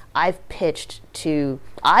point, I've pitched,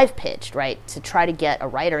 right, to try to get a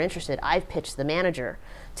writer interested. I've pitched the manager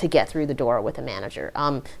to get through the door with a manager.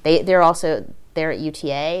 They're at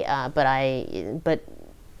UTA, but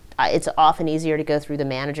it's often easier to go through the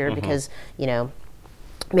manager because,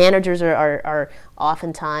 managers are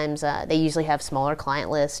oftentimes, they usually have smaller client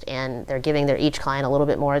list, and they're giving each client a little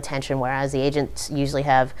bit more attention, whereas the agents usually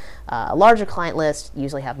have a larger client list,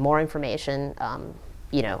 usually have more information,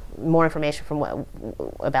 more information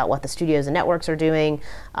about what the studios and networks are doing,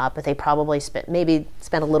 but they probably spend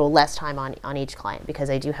a little less time on each client because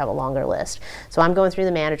they do have a longer list. So I'm going through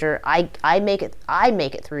the manager. I make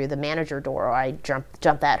it through the manager door, or I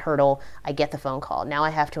jump that hurdle. I get the phone call. Now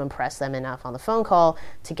I have to impress them enough on the phone call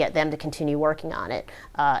to get them to continue working on it.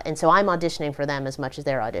 And so I'm auditioning for them as much as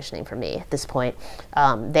they're auditioning for me at this point.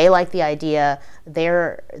 They like the idea.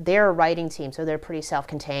 They're a writing team, so they're pretty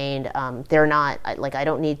self-contained. They're not I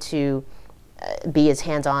don't need to be as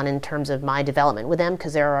hands-on in terms of my development with them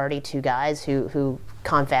because there are already 2 guys who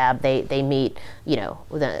confab. They meet,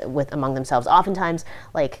 with among themselves. Oftentimes,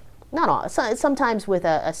 not all. Sometimes with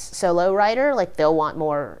a solo writer, they'll want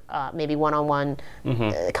more, maybe one-on-one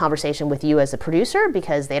conversation with you as a producer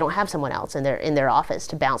because they don't have someone else in their office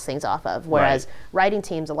to bounce things off of. Whereas writing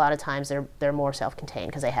teams, a lot of times they're more self-contained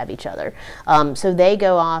because they have each other. So they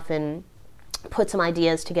go off and put some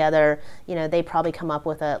ideas together. They probably come up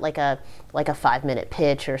with a 5-minute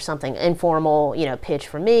pitch or something informal, pitch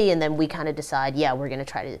for me, and then we kind of decide, we're going to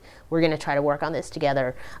try to work on this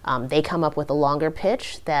together. They come up with a longer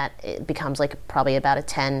pitch that it becomes probably about a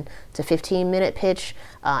 10 to 15-minute pitch.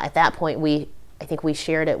 At that point, I think we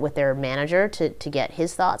shared it with their manager to get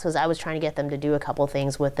his thoughts, because I was trying to get them to do a couple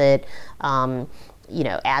things with it.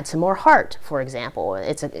 Add some more heart, for example.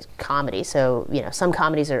 It's a comedy, so some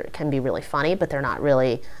comedies can be really funny, but they're not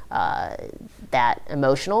really that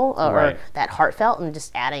emotional or that heartfelt, and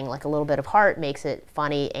just adding a little bit of heart makes it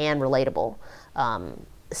funny and relatable.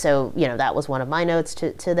 So that was one of my notes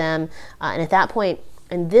to them. And at that point,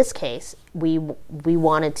 in this case, we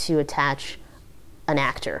wanted to attach an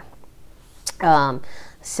actor.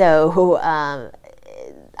 So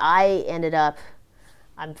I ended up.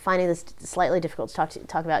 I'm finding this slightly difficult to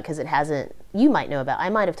talk about because it hasn't. You might know about. I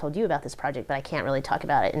might have told you about this project, but I can't really talk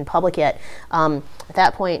about it in public yet. At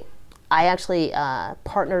that point, I actually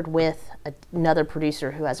partnered with another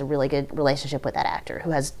producer who has a really good relationship with that actor,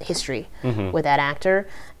 who has history with that actor,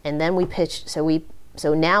 and then we pitched.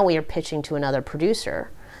 So now we are pitching to another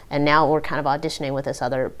producer, and now we're kind of auditioning with this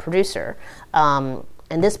other producer. And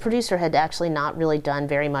this producer had actually not really done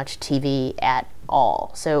very much TV at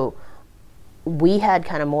all. So we had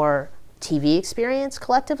kind of more TV experience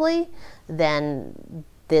collectively than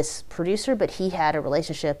this producer, but he had a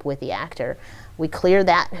relationship with the actor. We cleared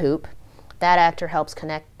that hoop. That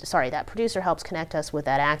producer helps connect us with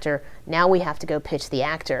that actor. Now we have to go pitch the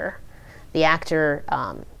actor. The actor,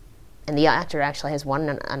 and the actor actually has won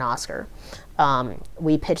an Oscar.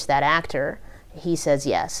 We pitch that actor. He says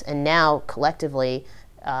yes. And now collectively,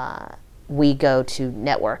 we go to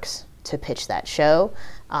networks to pitch that show.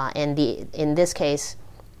 And in this case,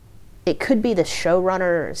 it could be the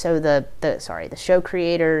showrunner, so the show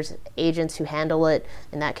creators, agents who handle it.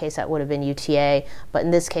 In that case, that would have been UTA. But in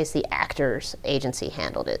this case, the actors agency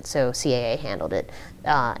handled it, so CAA handled it.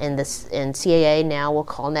 And CAA now will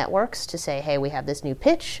call networks to say, hey, we have this new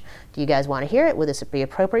pitch. Do you guys want to hear it? Would this be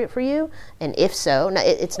appropriate for you? And if so,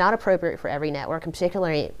 it's not appropriate for every network, and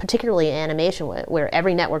particularly animation, where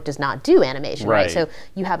every network does not do animation, right? So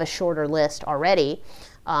you have a shorter list already,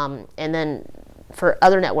 and then for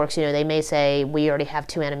other networks, they may say, we already have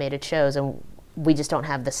 2 animated shows, and we just don't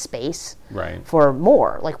have the space for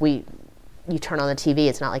more. Like you turn on the TV,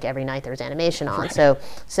 it's not like every night there's animation on.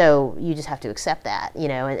 So you just have to accept that,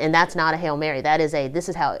 and that's not a Hail Mary. That is this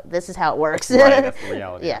is how it works. Right, that's the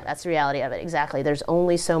reality. Yeah, that's the reality of it. Exactly. There's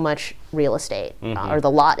only so much real estate, or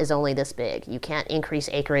the lot is only this big. You can't increase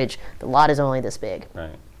acreage. The lot is only this big.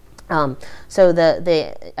 Right. So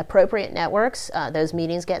the appropriate networks, those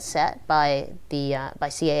meetings get set by by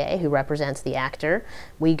CAA, who represents the actor.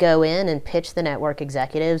 We go in and pitch the network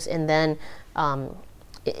executives, and then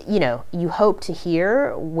you hope to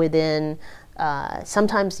hear within.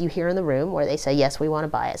 Sometimes you hear in the room where they say, yes, we want to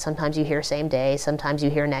buy it. Sometimes you hear same day. Sometimes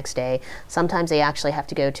you hear next day. Sometimes they actually have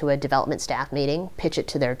to go to a development staff meeting, pitch it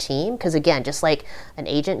to their team. Because again, just like an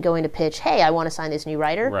agent going to pitch, hey, I want to sign this new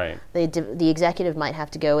writer, the executive might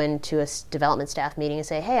have to go into a development staff meeting and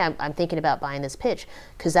say, hey, I'm thinking about buying this pitch.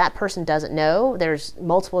 Because that person doesn't know. There's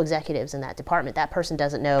multiple executives in that department. That person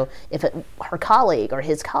doesn't know if her colleague or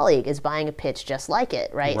his colleague is buying a pitch just like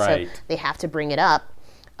it, right? So they have to bring it up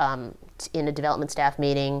in a development staff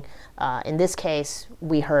meeting. In this case,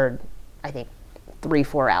 we heard, I think,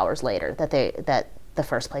 3-4 hours later that the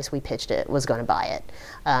first place we pitched it was going to buy it,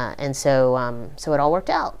 and so it all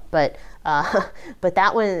worked out. But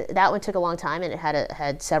that one took a long time, and it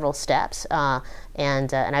had several steps.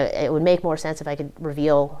 It would make more sense if I could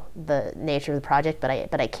reveal the nature of the project, but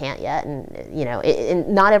I can't yet. And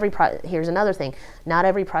not every here's another thing: not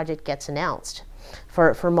every project gets announced.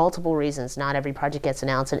 For multiple reasons, not every project gets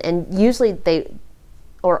announced, and usually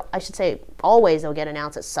always they'll get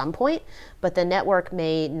announced at some point, but the network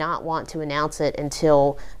may not want to announce it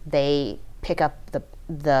until they pick up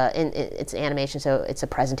it's animation, so it's a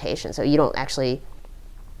presentation. So you don't actually.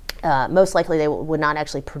 Most likely they would not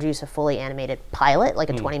actually produce a fully animated pilot,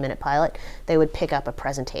 like a 20-minute pilot. They would pick up a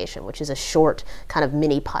presentation, which is a short kind of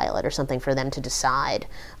mini pilot or something for them to decide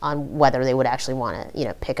on whether they would actually want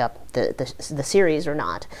to, pick up the series or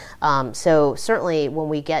not. So certainly when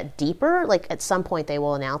we get deeper, like at some point they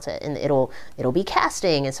will announce it, and it'll be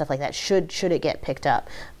casting and stuff like that. Should it get picked up?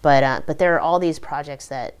 But there are all these projects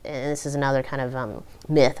that, and this is another kind of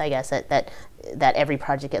myth, I guess, that every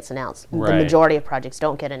project gets announced. The majority of projects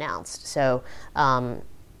don't get announced. So, and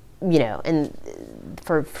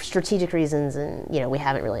for strategic reasons, and we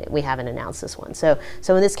haven't announced this one. So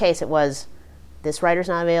in this case, it was this writer's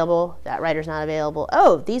not available, that writer's not available.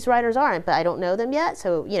 Oh, these writers aren't, but I don't know them yet.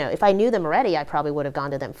 So if I knew them already, I probably would have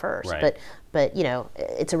gone to them first. But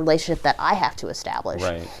it's a relationship that I have to establish.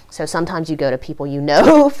 So sometimes you go to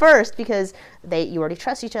people first because you already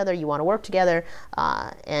trust each other. You want to work together,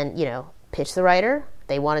 and pitch the writer.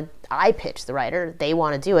 I pitch the writer. They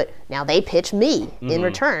want to do it. Now they pitch me in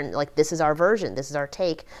return. Like, this is our version. This is our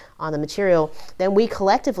take on the material. Then we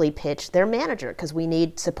collectively pitch their manager, because we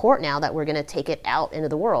need support now that we're going to take it out into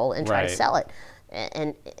the world and try to sell it.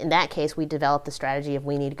 And in that case, we developed the strategy of,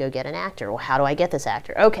 we need to go get an actor. Well, how do I get this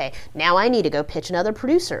actor? Okay, now I need to go pitch another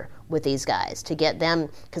producer with these guys to get them,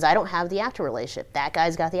 because I don't have the actor relationship. That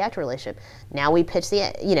guy's got the actor relationship. Now we pitch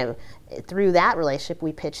through that relationship,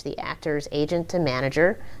 we pitch the actor's agent to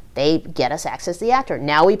manager. They get us access to the actor.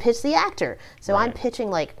 Now we pitch the actor. So I'm pitching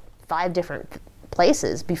like 5 different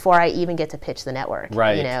places before I even get to pitch the network.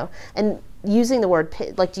 And using the word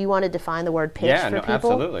pitch, like, do you want to define the word pitch for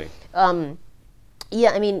people? Absolutely.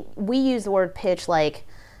 Yeah, I mean, we use the word pitch like,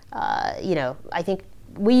 I think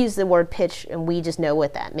we use the word pitch and we just know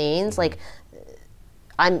what that means. Like,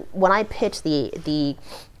 when I pitch the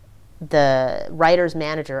writer's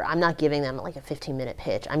manager, I'm not giving them like a 15-minute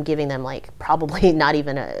pitch. I'm giving them like probably not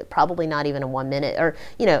even a 1 minute, or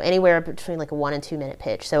anywhere between like a 1 and 2 minute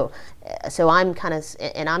pitch. So I'm kind of,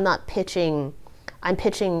 and I'm not pitching. I'm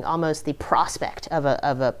pitching almost the prospect of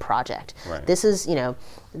a project. This is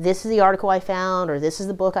the article I found, or this is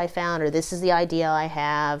the book I found, or this is the idea I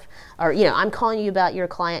have, or I'm calling you about your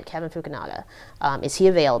client Kevin Fukunaga. Is he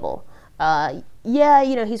available? Yeah,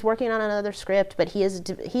 he's working on another script, but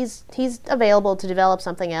he's available to develop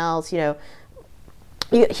something else.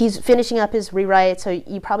 He's finishing up his rewrite, so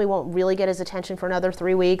you probably won't really get his attention for another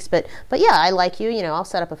 3 weeks. But yeah, I like you. I'll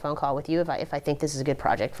set up a phone call with you if I think this is a good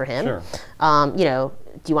project for him. Sure.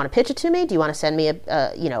 Do you want to pitch it to me? Do you want to send me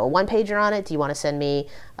a one-pager on it? Do you want to send me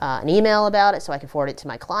an email about it so I can forward it to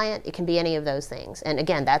my client? It can be any of those things. And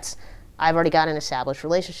again, I've already got an established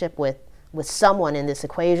relationship with someone in this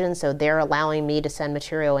equation, so they're allowing me to send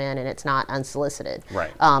material in, and it's not unsolicited.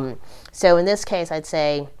 Right. So in this case, I'd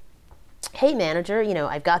say, hey manager,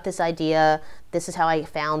 I've got this idea. This is how I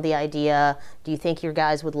found the idea. Do you think your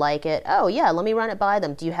guys would like it? Oh yeah, let me run it by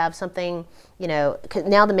them. Do you have something, 'cause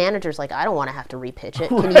now the manager's like, I don't want to have to repitch it.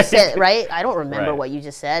 Can you send, right? I don't remember what you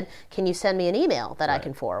just said. Can you send me an email that I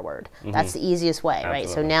can forward? That's the easiest way, right?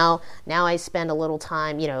 So now I spend a little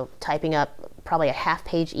time, typing up probably a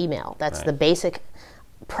half-page email. That's the basic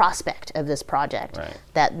prospect of this project.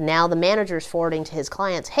 That now the manager's forwarding to his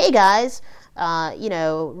clients. Hey guys,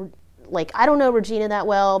 like, I don't know Regina that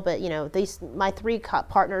well, but my three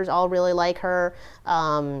partners all really like her.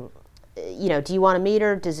 Do you want to meet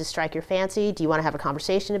her? Does this strike your fancy? Do you want to have a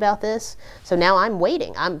conversation about this? So now I'm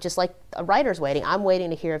waiting. I'm just like a writer's waiting. I'm waiting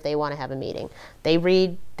to hear if they want to have a meeting. They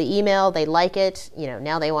read the email, they like it.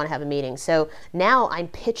 Now they want to have a meeting. So now I'm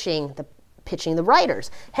pitching the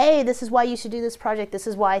writers. Hey, this is why you should do this project. This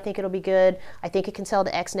is why I think it'll be good. I think it can sell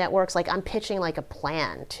to X networks. Like, I'm pitching like a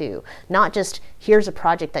plan too. Not just here's a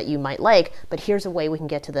project that you might like, but here's a way we can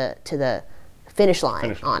get to the finish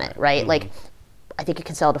line on it, right? Like, I think it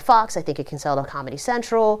can sell to Fox. I think it can sell to Comedy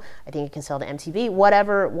Central. I think it can sell to MTV,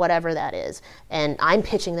 whatever that is. And I'm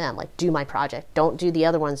pitching them, like, do my project. Don't do the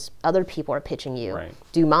other ones other people are pitching you.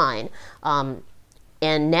 Do mine.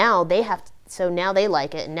 And now they have to, so now they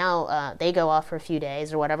like it, and now they go off for a few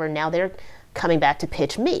days or whatever, and now they're coming back to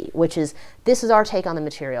pitch me, which is, this is our take on the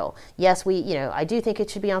material. Yes, I do think it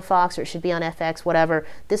should be on Fox or it should be on FX, whatever.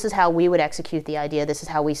 This is how we would execute the idea. This is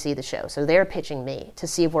how we see the show. So they're pitching me to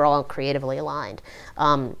see if we're all creatively aligned.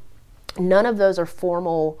 None of those are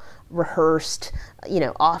formal, rehearsed,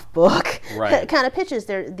 off-book kind of pitches.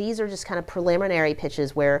 These are just kind of preliminary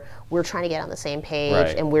pitches where we're trying to get on the same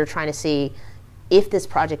page and we're trying to see if this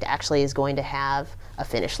project actually is going to have a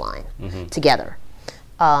finish line together.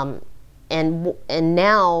 And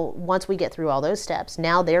now, once we get through all those steps,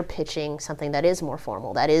 now they're pitching something that is more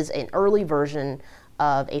formal. That is an early version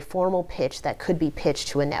of a formal pitch that could be pitched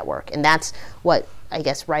to a network. And that's what, I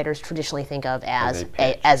guess, writers traditionally think of as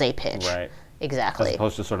a pitch. Right. Exactly. As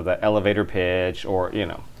opposed to sort of the elevator pitch or,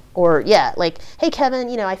 Or, yeah, like, hey,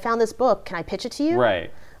 Kevin, I found this book. Can I pitch it to you?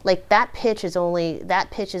 Right. Like, that pitch is only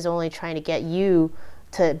trying to get you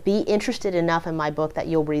to be interested enough in my book that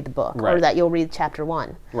you'll read the book or that you'll read chapter 1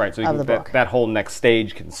 of the book. That whole next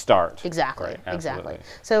stage can start. Exactly. Exactly.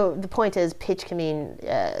 So the point is, pitch can mean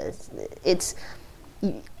it's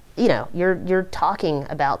you're talking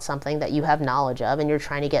about something that you have knowledge of and you're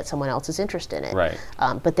trying to get someone else's interest in it. Right.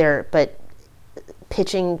 But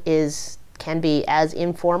pitching can be as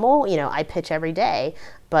informal. I pitch every day,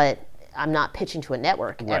 but I'm not pitching to a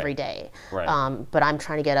network every day, but I'm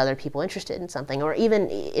trying to get other people interested in something. Or even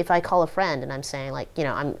if I call a friend and I'm saying, like,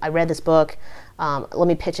 I read this book, let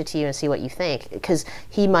me pitch it to you and see what you think. Because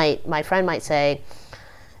my friend might say,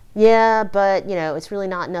 yeah, but it's really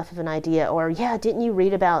not enough of an idea. Or, yeah, did you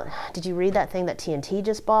read that thing that TNT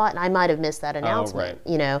just bought? And I might have missed that announcement.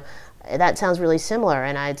 That sounds really similar.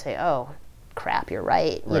 And I'd say, oh, crap, you're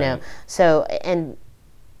right. So, and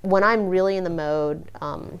when I'm really in the mode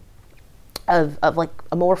of like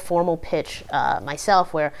a more formal pitch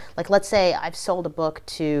myself, where, like, let's say I've sold a book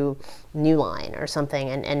to New Line or something,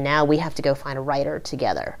 and now we have to go find a writer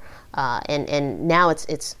together, and now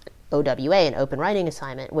it's OWA, an open writing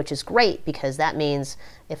assignment, which is great because that means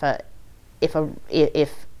if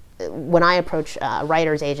when I approach a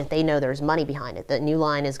writer's agent, they know there's money behind it. That New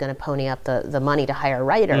Line is going to pony up the money to hire a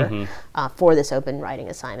writer for this open writing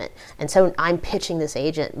assignment, and so I'm pitching this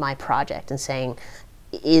agent my project and saying,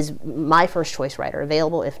 is my first choice writer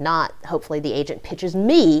available? If not, hopefully the agent pitches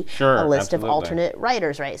me a list of alternate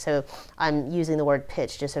writers, right? So I'm using the word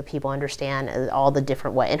pitch just so people understand all the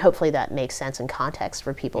different ways, and hopefully that makes sense in context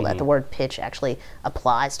for people that the word pitch actually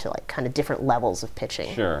applies to, like, kind of different levels of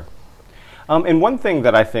pitching. Sure. And one thing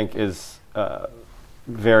that I think is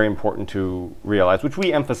very important to realize, which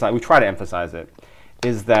we try to emphasize it,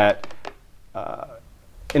 is that,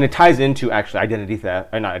 and it ties into actually identity theft,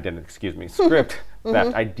 script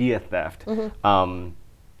theft, idea theft,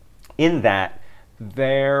 in that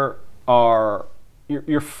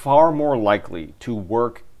you're far more likely to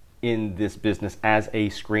work in this business as a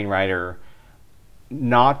screenwriter,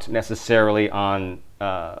 not necessarily on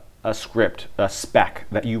a script, a spec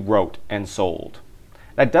that you wrote and sold.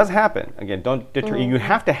 That does happen. Again, don't deter. You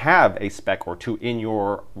have to have a spec or two in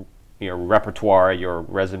your repertoire, your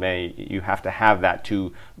resume. You have to have that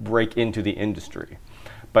to break into the industry.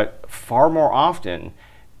 But far more often,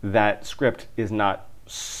 that script is not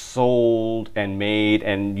sold and made,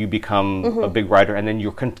 and you become a big writer, and then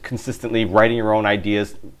you're consistently writing your own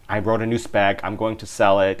ideas. I wrote a new spec. I'm going to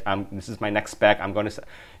sell it. This is my next spec. I'm going to.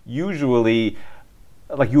 Usually,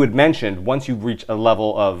 like you had mentioned, once you reach a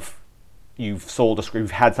level of you've sold a script,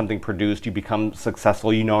 you've had something produced, you become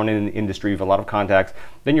successful, you know, in the industry, you have a lot of contacts,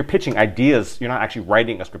 then you're pitching ideas. You're not actually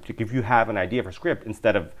writing a script. If you have an idea for a script,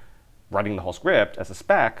 instead of writing the whole script as a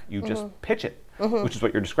spec, you just pitch it, which is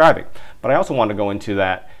what you're describing. But I also want to go into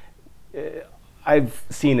that. I've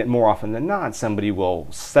seen it more often than not. Somebody will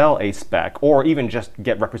sell a spec or even just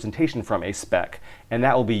get representation from a spec, and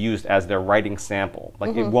that will be used as their writing sample.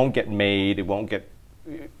 Like it won't get made, it won't get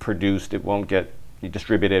produced, it won't get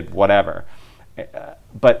distributed, whatever.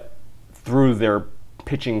 But through their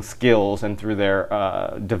pitching skills and through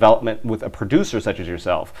their development with a producer such as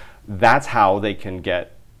yourself, that's how they can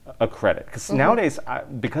get a credit. Because nowadays,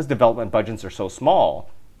 because development budgets are so small,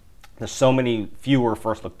 there's so many fewer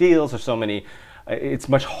first look deals, there's so many, it's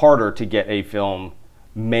much harder to get a film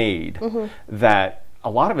made that a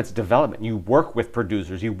lot of it's development. You work with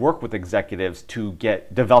producers, you work with executives to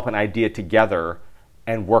develop an idea together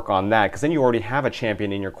and work on that, because then you already have a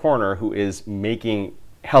champion in your corner who is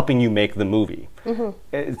helping you make the movie.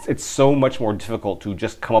 It's so much more difficult to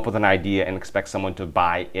just come up with an idea and expect someone to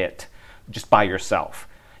buy it just by yourself.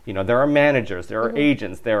 You know, there are managers, there are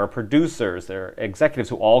agents, there are producers, there are executives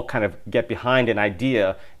who all kind of get behind an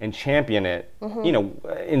idea and champion it, you know,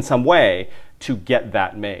 in some way to get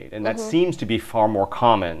that made. And that seems to be far more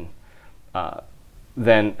common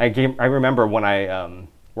than I remember when I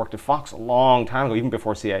worked at Fox a long time ago, even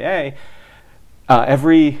before CAA. I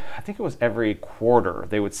think it was every quarter,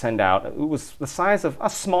 they would send out, it was the size of a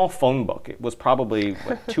small phone book. It was probably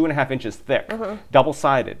 2.5 inches thick,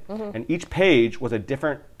 double-sided. And each page was a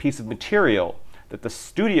different piece of material that the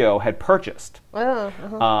studio had purchased.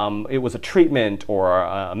 It was a treatment or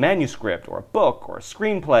a manuscript or a book or a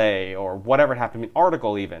screenplay or whatever it happened to be, an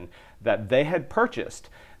article even, that they had purchased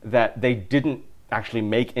that they didn't actually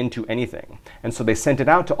make into anything. And so they sent it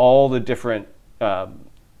out to all the different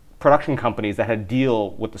production companies that had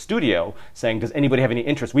deal with the studio, saying, does anybody have any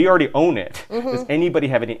interest? We already own it. Does anybody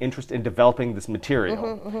have any interest in developing this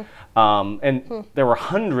material? And there were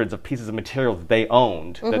hundreds of pieces of material that they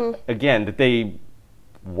owned, that they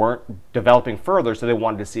weren't developing further, so they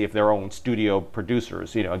wanted to see if their own studio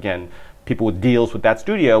producers, you know, again, people with deals with that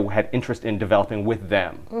studio had interest in developing with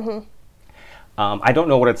them. I don't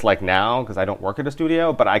know what it's like now because I don't work at a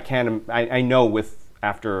studio, but I know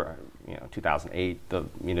after 2008, the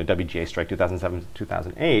WGA strike, 2007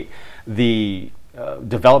 2008, the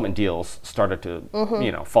development deals started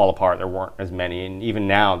to fall apart. There weren't as many, and even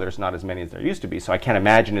now there's not as many as there used to be. So I can't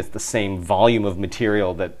imagine it's the same volume of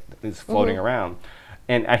material that is floating around.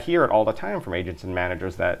 And I hear it all the time from agents and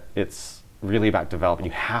managers that it's really about development.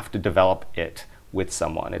 You have to develop it with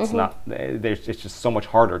someone. It's not. It's just so much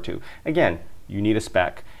harder to. Again, you need a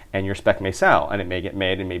spec, and your spec may sell, and it may get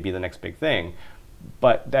made, and may be the next big thing.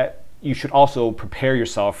 But that you should also prepare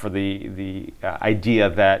yourself for the idea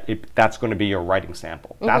that that's going to be your writing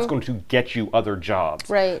sample. That's going to get you other jobs.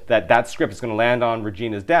 Right. That script is going to land on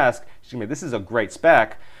Regina's desk. She's going to be, this is a great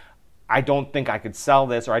spec. I don't think I could sell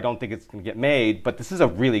this, or I don't think it's going to get made, but this is a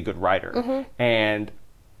really good writer. And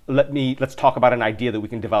let's talk about an idea that we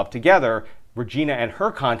can develop together. Regina and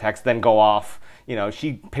her contacts then go off.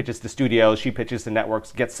 She pitches to studios, she pitches to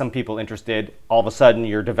networks, gets some people interested. All of a sudden,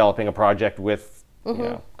 you're developing a project with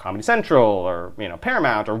Comedy Central or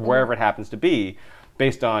Paramount or wherever it happens to be,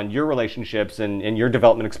 based on your relationships and your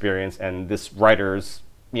development experience and this writer's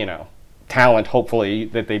talent, hopefully,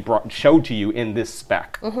 that they showed to you in this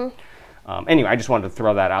spec. Anyway, I just wanted to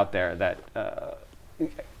throw that out there. That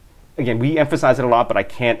again, we emphasize it a lot, but I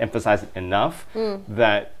can't emphasize it enough.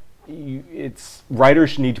 That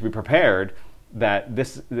writers need to be prepared. That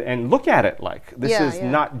this, and look at it like this is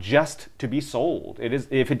not just to be sold. It is,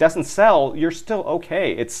 if it doesn't sell, you're still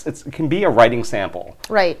okay. It can be a writing sample.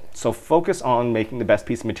 Right. So focus on making the best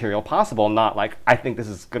piece of material possible, not like, I think this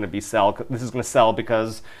is going to sell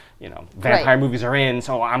because vampire movies are in,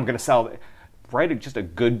 so I'm going to sell it. Write just a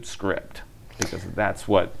good script, because that's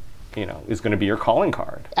what is going to be your calling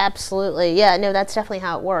card. Absolutely. Yeah, no, that's definitely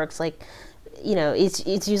how it works. Like,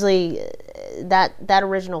 it's usually that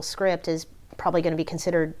original script is probably going to be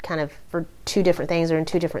considered kind of for two different things, or in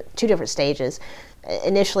two different stages.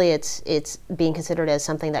 Initially, it's being considered as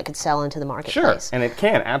something that could sell into the marketplace. Sure, and it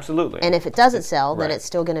can, absolutely. And if it doesn't sell, then it's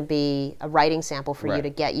still going to be a writing sample for you to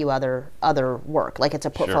get you other work. Like it's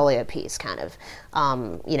a portfolio piece, kind of.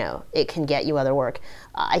 It can get you other work.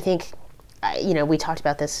 I think, we talked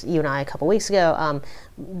about this, you and I, a couple weeks ago.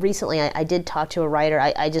 Recently, I did talk to a writer.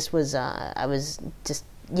 I was just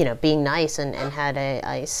being nice and had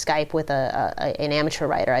a Skype with an amateur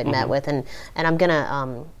writer I'd met with, and I'm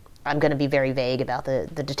gonna I'm going to be very vague about the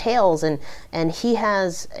details, and he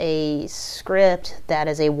has a script that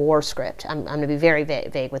is a war script. I'm going to be very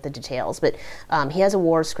vague with the details, but he has a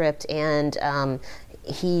war script, and I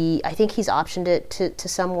think he's optioned it to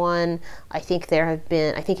someone. I think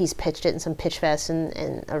he's pitched it in some pitch fests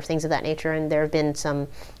and or things of that nature, and there have been some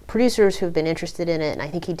producers who have been interested in it, and I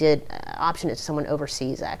think he did option it to someone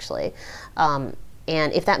overseas, actually.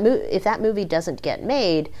 And if that movie doesn't get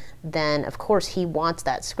made, then of course he wants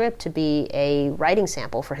that script to be a writing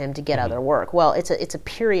sample for him to get other work. Well, it's a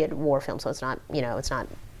period war film, so it's not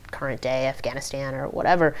current day Afghanistan or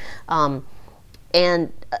whatever.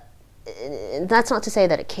 And that's not to say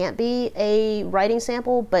that it can't be a writing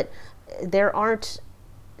sample, but there aren't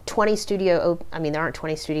 20 studio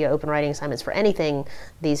open writing assignments for anything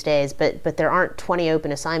these days, but there aren't 20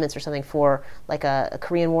 open assignments or something for like a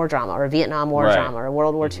Korean War drama or a Vietnam War drama or a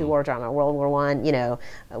World War II war drama or World War I,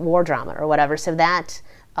 war drama or whatever. So that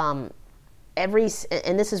and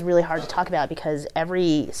this is really hard to talk about because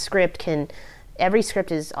every script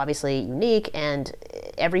is obviously unique, and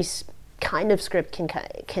every kind of script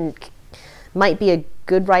can might be a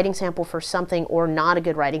good writing sample for something or not a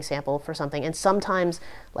good writing sample for something. And sometimes,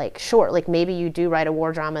 like maybe you do write a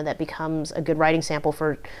war drama that becomes a good writing sample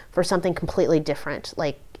for something completely different.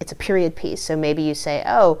 Like it's a period piece, so maybe you say,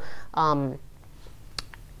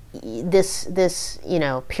 this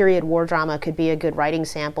period war drama could be a good writing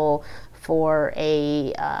sample for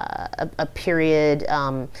a period,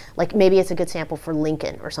 like maybe it's a good sample for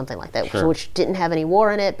Lincoln or something like that, Sure. which didn't have any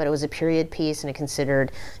war in it, but it was a period piece and it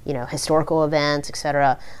considered, historical events,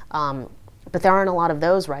 etc. But there aren't a lot of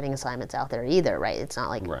those writing assignments out there either, right? It's not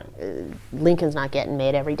like Lincoln's not getting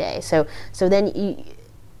made every day. So then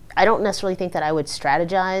I don't necessarily think that I would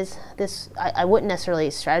strategize this. I wouldn't necessarily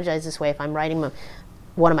strategize this way if I'm writing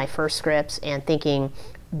one of my first scripts and thinking,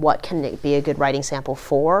 what can it be a good writing sample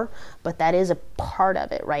for? But that is a part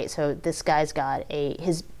of it, right? So this guy's got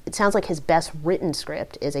it sounds like his best written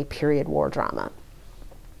script is a period war drama.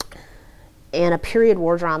 And a period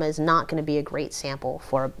war drama is not going to be a great sample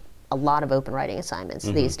for a lot of open writing assignments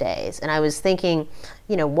these days. And I was thinking,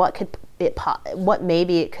 what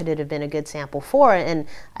maybe it could have been a good sample for? And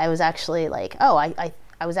I was actually like,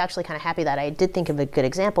 I was actually kind of happy that I did think of a good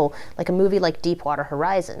example, like a movie like Deepwater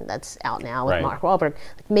Horizon that's out now with Mark Wahlberg.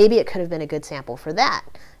 Maybe it could have been a good sample for that.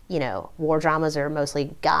 War dramas are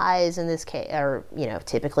mostly guys in this case, or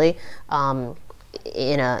typically kind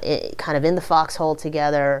of in the foxhole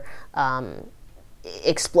together.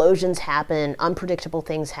 Explosions happen, unpredictable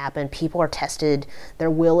things happen. People are tested,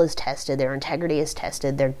 their will is tested, their integrity is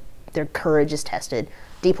tested, their courage is tested.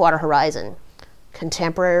 Deepwater Horizon.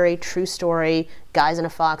 Contemporary, true story, guys in a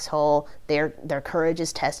foxhole, their courage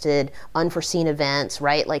is tested, unforeseen events,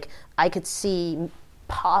 right? Like I could see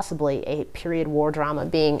possibly a period war drama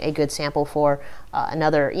being a good sample for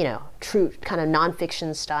another, true kind of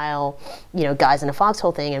nonfiction style, guys in a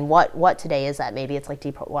foxhole thing. And what today is that? Maybe it's like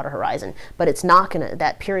Deepwater Horizon, but it's not gonna.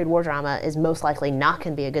 That period war drama is most likely not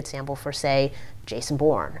going to be a good sample for, say, Jason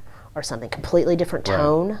Bourne or something. Completely different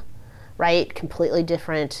tone, right? Completely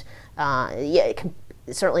different.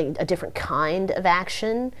 Certainly a different kind of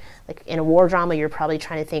action. Like in a war drama, you're probably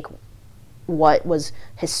trying to think what was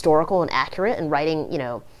historical and accurate, and writing,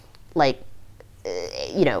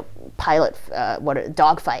 pilot,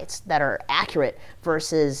 dog fights that are accurate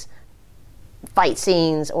versus fight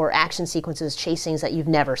scenes or action sequences, chase scenes that you've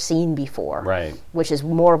never seen before. Right. Which is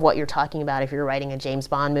more of what you're talking about if you're writing a James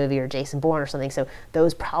Bond movie or Jason Bourne or something. So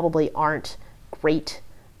those probably aren't great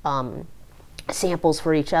samples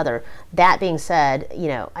for each other. That being said,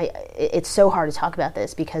 it's so hard to talk about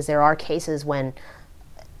this because there are cases when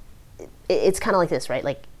it's kind of like this, right?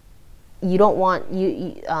 Like you don't want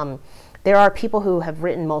there are people who have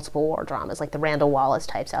written multiple war dramas, like the Randall Wallace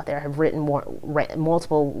types out there have written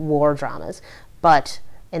multiple war dramas,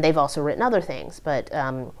 and they've also written other things, but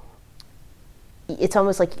it's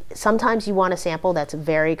almost like sometimes you want a sample that's a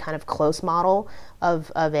very kind of close model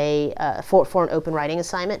of a for an open writing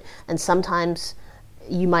assignment, and sometimes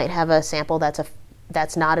you might have a sample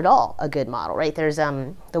that's not at all a good model, right? There's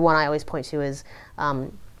the one I always point to is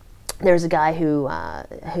there's a guy who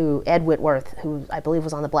Ed Whitworth, who I believe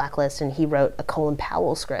was on the blacklist, and he wrote a Colin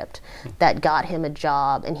Powell script that got him a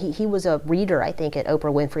job, and he was a reader, I think, at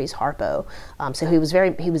Oprah Winfrey's Harpo. So he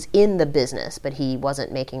was in the business, but he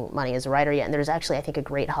wasn't making money as a writer yet. And there's actually, I think, a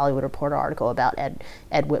great Hollywood Reporter article about Ed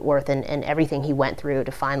Whitworth and everything he went through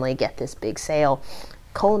to finally get this big sale.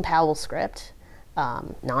 Colin Powell script,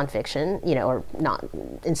 nonfiction, or not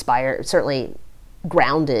inspired, certainly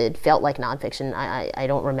grounded, felt like nonfiction. I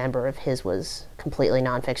don't remember if his was completely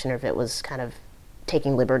nonfiction or if it was kind of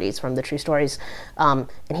taking liberties from the true stories. And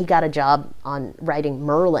he got a job on writing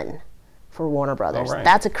Merlin for Warner Brothers. Oh, right.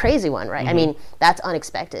 That's a crazy one, right? I mean, that's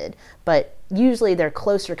unexpected, but usually they're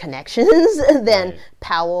closer connections than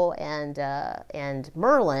Powell and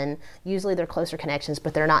Merlin. Usually they're closer connections,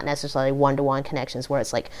 but they're not necessarily one-to-one connections where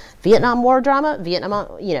it's like Vietnam War drama,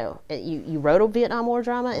 you wrote a Vietnam War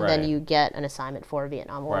drama, and then you get an assignment for a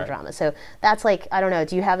Vietnam War drama. So that's like, I don't know,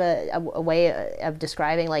 do you have a way of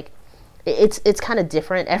describing, like, it's kind of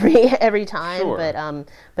different every time, Sure.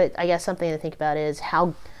 but I guess something to think about is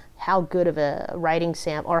how good of a writing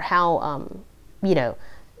sample, or how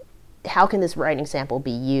how can this writing sample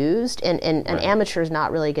be used? And an amateur is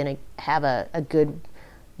not really going to have a good,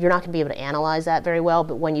 you're not going to be able to analyze that very well,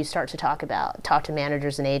 but when you start to talk to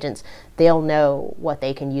managers and agents, they'll know what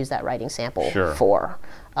they can use that writing sample for.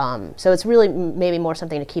 So it's really maybe more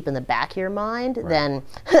something to keep in the back of your mind than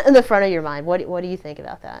in the front of your mind. What do you think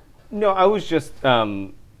about that? No, I was just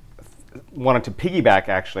wanted to piggyback,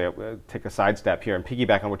 actually, take a sidestep here and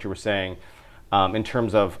piggyback on what you were saying in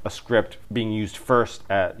terms of a script being used first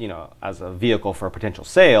as a vehicle for a potential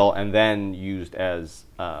sale, and then used as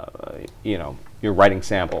your writing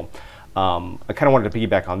sample. I kind of wanted to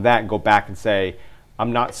piggyback on that and go back and say,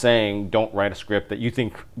 I'm not saying don't write a script that you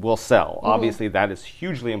think will sell. Mm-hmm. Obviously, that is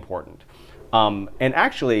hugely important. And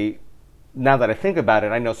actually, now that I think about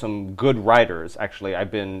it, I know some good writers. Actually, I've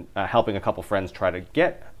been helping a couple friends try to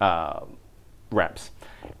get reps.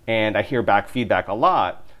 And I hear back feedback a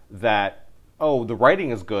lot that, oh, the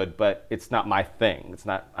writing is good, but it's not my thing. It's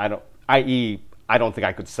not, I don't think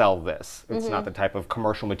I could sell this. It's not the type of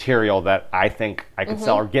commercial material that I think I could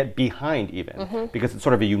sell or get behind even, because it's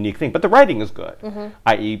sort of a unique thing. But the writing is good,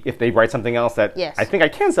 i.e. if they write something else that I think I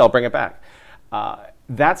can sell, bring it back.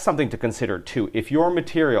 That's something to consider too. If your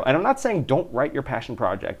material, and I'm not saying don't write your passion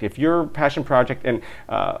project. If your passion project, and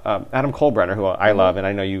Adam Kolbrenner, who I love and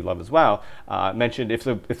I know you love as well, mentioned if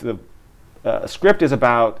the script is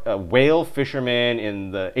about whale fishermen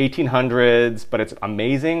in the 1800s, but it's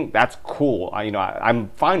amazing, that's cool. I'm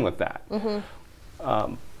fine with that.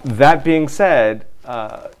 That being said,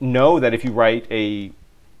 know that if you write a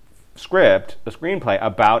screenplay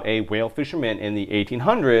about a whale fisherman in the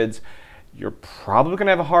 1800s, you're probably going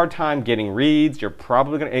to have a hard time getting reads.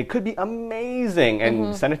 It could be amazing,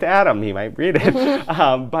 and send it to Adam, he might read it.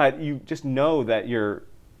 But you just know that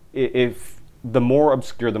if the more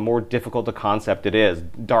obscure, the more difficult the concept it is,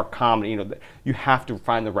 dark comedy, you have to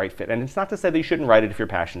find the right fit. And it's not to say that you shouldn't write it if you're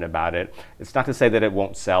passionate about it. It's not to say that it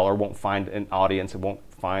won't sell or won't find an audience, it won't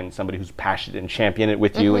find somebody who's passionate and champion it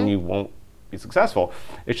with you, and you won't be successful.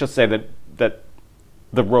 It's just to say that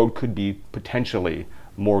the road could be potentially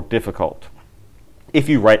more difficult if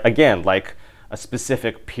you write, again, like a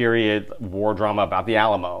specific period war drama about the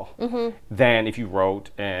Alamo, than if you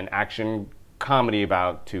wrote an action comedy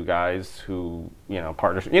about two guys who,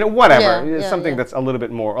 partners, whatever. Something that's a little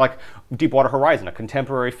bit more like Deepwater Horizon, a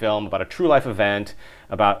contemporary film about a true life event,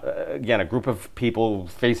 about, again, a group of people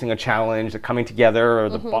facing a challenge, coming together, or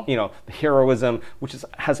the heroism, which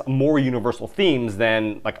has more universal themes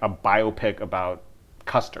than like a biopic about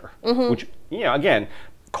Custer, which, again,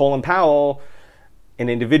 Colin Powell, an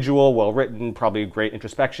individual, well-written, probably great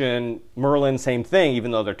introspection. Merlin, same thing, even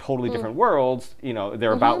though they're totally different worlds.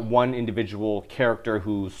 They're about one individual character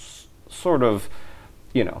who's sort of,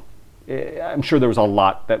 I'm sure there was a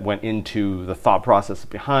lot that went into the thought process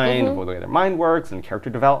behind the way their mind works and character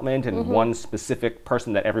development and one specific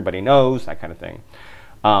person that everybody knows, that kind of thing.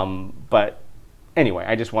 But anyway,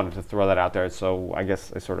 I just wanted to throw that out there, so I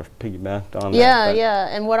guess I sort of piggybacked on that. Yeah,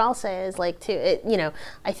 and what I'll say is, like, too,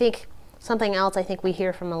 I think something else I think we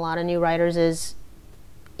hear from a lot of new writers is,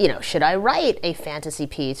 should I write a fantasy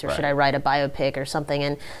piece, or should I write a biopic or something?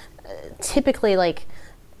 And typically, like,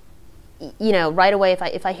 right away,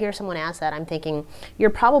 if I hear someone ask that, I'm thinking,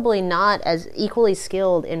 you're probably not as equally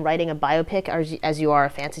skilled in writing a biopic as you are a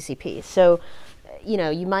fantasy piece. So,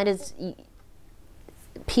 you might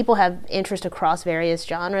people have interest across various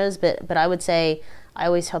genres, but I would say, I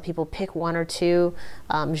always tell people pick one or two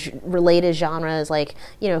related genres, like,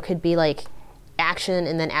 could be like action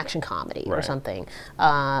and then action comedy or something.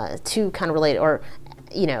 Two kind of related, or,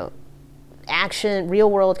 action,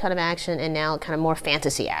 real world kind of action, and now kind of more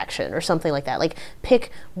fantasy action or something like that. Like,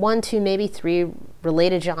 pick 1, 2, maybe 3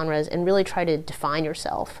 related genres and really try to define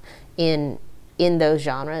yourself in those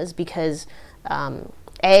genres, because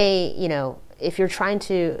if you're trying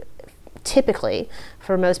to, typically,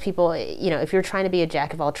 for most people, if you're trying to be a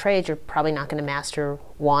jack of all trades, you're probably not going to master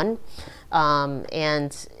one.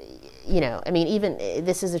 And, even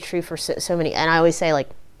this is true for so many, and I always say, like,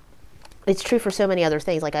 it's true for so many other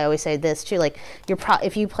things. Like I always say this too, like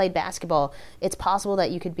if you played basketball, it's possible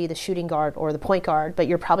that you could be the shooting guard or the point guard, but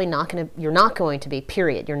you're not going to be,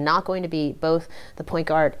 period. You're not going to be both the point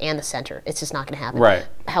guard and the center. It's just not going to happen. Right.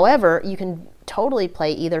 However, you can totally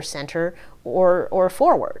play either center or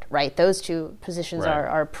forward, right? Those two positions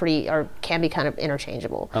can be kind of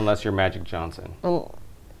interchangeable. Unless you're Magic Johnson.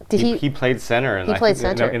 He played center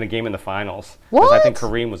in a game in the finals. What? Because I think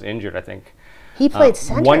Kareem was injured, I think. He played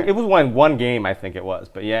center? It was one game, I think it was.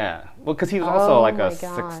 But yeah. Well, because he was also like a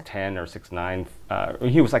 6'10 or 6'9.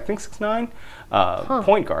 He was, I think, 6'9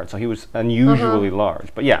 point guard. So he was unusually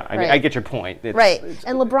large. But yeah, I mean, I get your point. And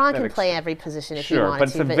LeBron can play every position if he wanted to. Sure, but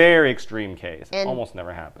it's a very extreme case. It almost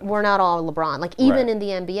never happens. We're not all LeBron. Like, even in the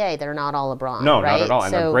NBA, they're not all LeBron. No, not at all.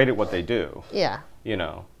 And they're great at what they do. Yeah. You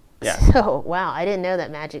know. Yeah. So, wow, I didn't know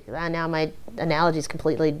that Magic. Now my analogy is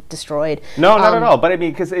completely destroyed. No, not at all. But I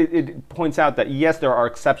mean, because it points out that, yes, there are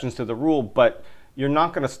exceptions to the rule, but you're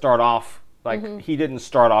not going to start off, like, he didn't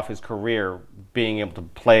start off his career being able to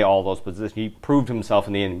play all those positions. He proved himself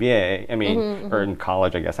in the NBA, I mean, or in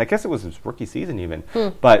college, I guess. I guess it was his rookie season even.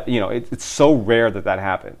 But, you know, it's so rare that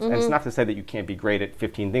happens. And it's not to say that you can't be great at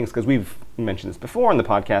 15 things, because we've mentioned this before in the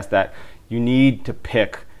podcast, that you need to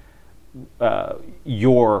pick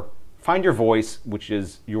find your voice, which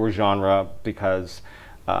is your genre, because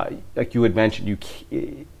like you had mentioned,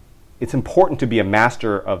 it's important to be a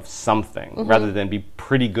master of something rather than be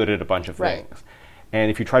pretty good at a bunch of things.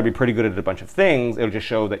 And if you try to be pretty good at a bunch of things, it'll just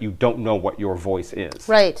show that you don't know what your voice is.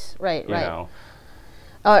 Right. You know?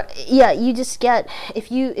 You just get,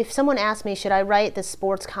 if someone asks me, should I write this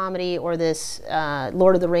sports comedy or this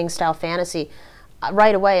Lord of the Rings style fantasy,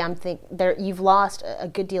 right away, I'm you've lost a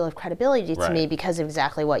good deal of credibility to me because of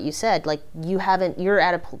exactly what you said. Like, you're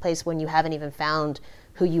at a place when you haven't even found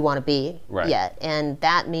who you want to be yet, and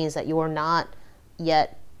that means that you're not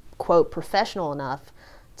yet, quote, professional enough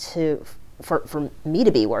for me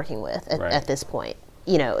to be working with at this point.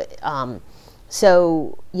 You know,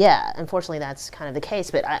 so yeah, unfortunately, that's kind of the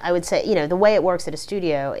case. But I would say, you know, the way it works at a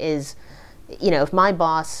studio is, you know, if my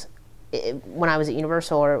boss, when I was at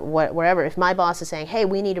Universal or wherever, if my boss is saying, hey,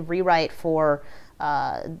 we need a rewrite for,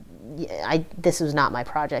 this was not my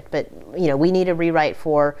project, but, you know, we need a rewrite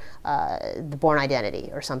for the Bourne Identity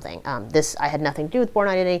or something. I had nothing to do with Bourne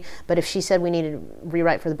Identity, but if she said we needed a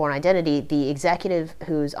rewrite for the Bourne Identity, the executive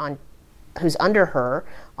who's under her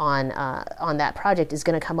on that project is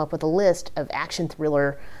going to come up with a list of action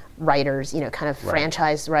thriller writers, you know, kind of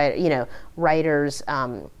franchise writers,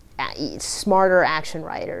 smarter action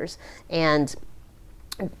writers, and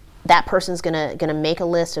that person's gonna make a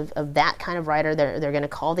list of that kind of writer. They're gonna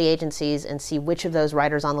call the agencies and see which of those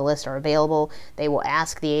writers on the list are available. They will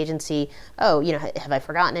ask the agency, oh, you know, have I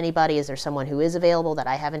forgotten anybody? Is there someone who is available that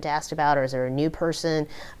I haven't asked about, or is there a new person?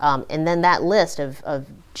 And then that list of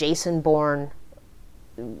Jason Bourne,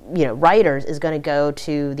 you know, writers is going to go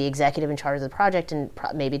to the executive in charge of the project, and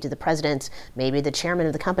maybe to the president, maybe the chairman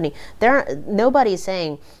of the company. Nobody's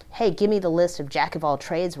saying, hey, give me the list of jack of all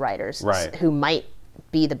trades writers who might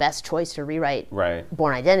be the best choice to rewrite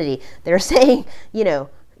Bourne Identity. They're saying, you know,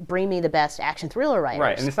 bring me the best action thriller writers.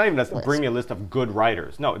 Right, and it's not even bring me a list of good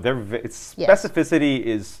writers. No, specificity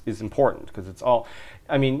is important, because it's all.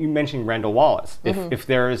 I mean, you mentioned Randall Wallace. If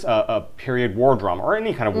there is a period war drama or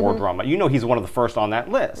any kind of war drama, you know he's one of the first on that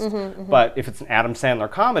list. But if it's an Adam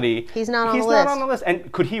Sandler comedy, he's not on the list.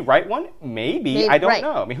 And could he write one? Maybe. I don't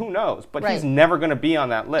know. I mean, who knows? But he's never going to be on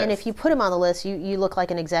that list. And if you put him on the list, you look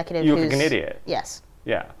like an executive You look like an idiot. Yes.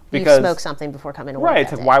 Yeah. Because you smoke something before coming to work. Right.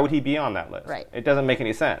 It's like, why would he be on that list? Right. It doesn't make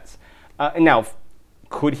any sense. Now,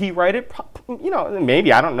 could he write it? You know,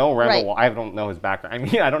 maybe. I don't know Randall. I don't know his background. I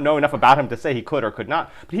mean, I don't know enough about him to say he could or could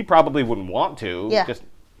not. But he probably wouldn't want to, just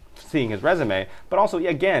seeing his resume. But also,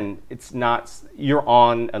 again, it's not. You're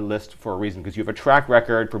on a list for a reason, because you have a track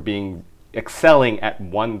record for excelling at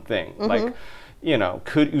one thing. Like, you know,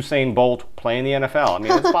 could Usain Bolt play in the NFL? I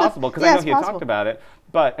mean, it's possible, because I know he had talked about it.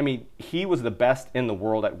 But, I mean, he was the best in the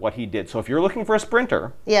world at what he did. So if you're looking for a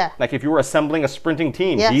sprinter, like if you were assembling a sprinting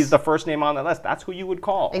team, he's the first name on that list. That's who you would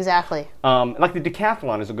call. Exactly. Like the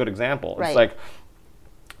decathlon is a good example. It's like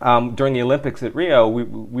during the Olympics at Rio,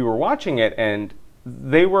 we were watching it, and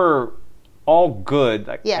they were all good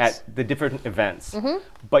at the different events.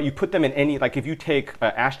 But you put them in any, like if you take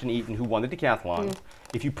Ashton Eaton, who won the decathlon,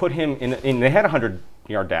 if you put him in they had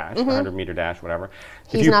 100-yard dash, 100-meter dash, whatever.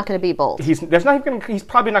 He's not going to beat Bolt. He's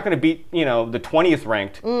probably not going to beat, you know, the 20th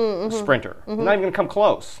ranked sprinter. He's not even going to come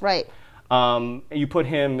close. Right. You put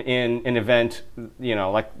him in an event, you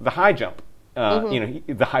know, like the high jump. You know,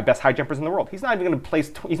 the best high jumpers in the world. He's not even going to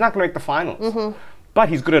place. He's not going to make the finals. but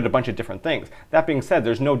he's good at a bunch of different things. That being said,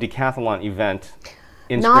 there's no decathlon event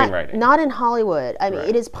in screenwriting. Not in Hollywood. I mean, Right.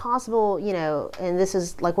 it is possible, and this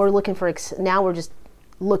is like we're looking for, now we're just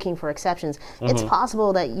looking for exceptions. It's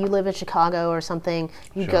possible that you live in Chicago or something,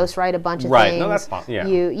 you ghostwrite a bunch of Right. things. No, that's fine.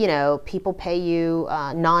 Yeah. People pay you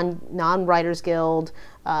non-Writers Guild,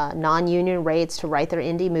 non-union rates to write their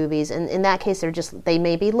indie movies, and in that case they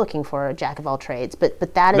may be looking for a jack of all trades, but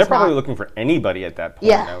that is They're probably not, looking for anybody at that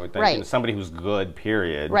point. Yeah, I would think. right. Somebody who's good,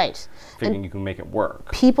 period. right. Thinking you can make it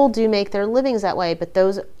work. People do make their livings that way, but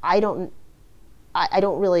those I don't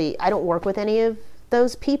work with any of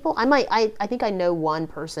those people. I think I know one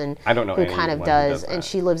person I don't know who kind of anyone who does, does and that.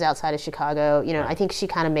 she lives outside of Chicago. I think she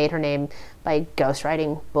kind of made her name by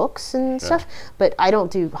ghostwriting books and stuff, but I don't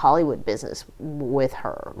do Hollywood business with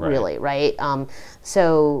her, Right. really, right?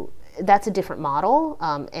 So that's a different model,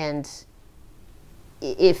 and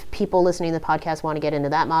if people listening to the podcast want to get into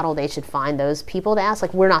that model, they should find those people to ask.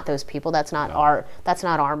 Like, we're not those people. That's not our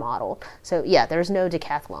model. So yeah, there's no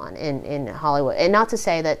decathlon in Hollywood. And not to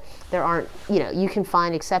say that there aren't, you can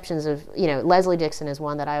find exceptions of, Leslie Dixon is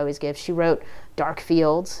one that I always give. She wrote Dark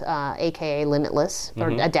Fields, aka Limitless, or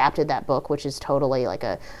adapted that book, which is totally like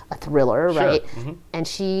a thriller, Sure. right? And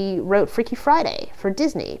she wrote Freaky Friday for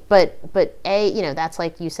Disney. But that's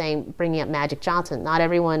like you saying, bringing up Magic Johnson. Not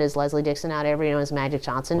everyone is Leslie Dixon. Not everyone is Magic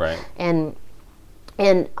Johnson. Right. And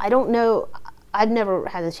I don't know. I've never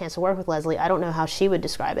had the chance to work with Leslie. I don't know how she would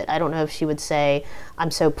describe it. I don't know if she would say, "I'm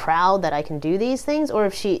so proud that I can do these things," or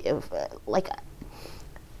if she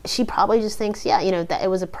probably just thinks, that it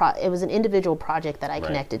was an individual project that I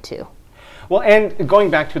connected to. Well, and going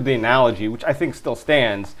back to the analogy, which I think still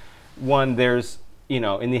stands, there's,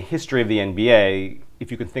 in the history of the NBA, if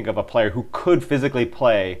you can think of a player who could physically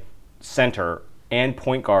play center and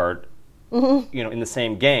point guard, in the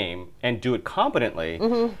same game and do it competently,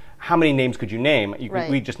 how many names could you name?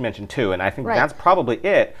 We just mentioned two, and I think that's probably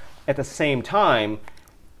it. At the same time,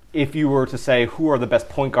 if you were to say who are the best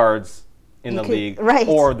point guards in the league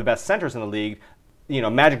or the best centers in the league,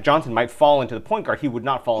 Magic Johnson might fall into the point guard. He would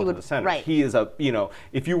not fall into the center. Right. He is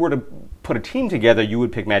if you were to put a team together, you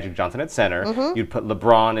would pick Magic Johnson at center. You'd put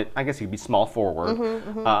LeBron at, I guess he'd be small forward.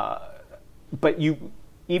 But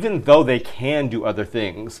even though they can do other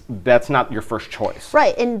things, that's not your first choice.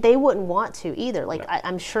 Right, and they wouldn't want to either. Like,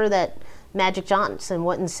 I'm sure that Magic Johnson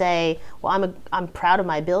wouldn't say, well, I'm proud of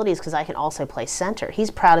my abilities because I can also play center. He's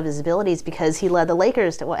proud of his abilities because he led the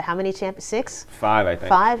Lakers to how many champions? 6? 5, I think.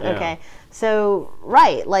 5? Yeah. Okay. So,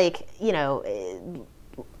 right, like, I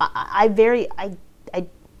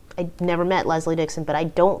never met Leslie Dixon, but I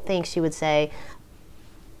don't think she would say,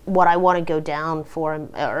 what I want to go down for,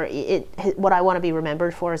 what I want to be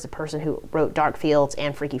remembered for is the person who wrote Dark Fields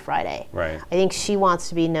and Freaky Friday. Right. I think she wants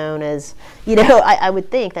to be known as, I would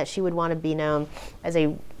think that she would want to be known as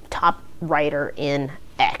a top writer in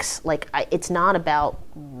X. Like, it's not about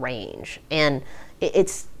range, and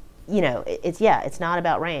it's not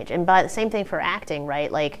about range. And by the same thing for acting,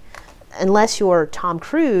 right? Like, unless you're Tom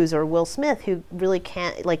Cruise or Will Smith, who really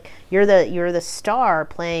can't, like, you're the star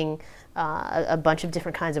playing a bunch of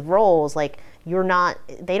different kinds of roles. Like, unless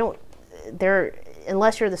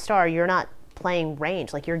you're the star, you're not playing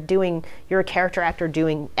range. Like, you're a character actor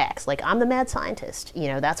doing X. Like, I'm the mad scientist,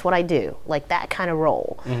 that's what I do. Like, that kind of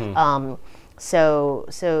role. So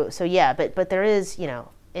yeah, but there is,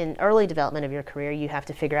 in early development of your career, you have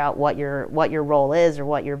to figure out what your role is, or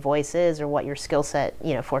what your voice is, or what your skill set,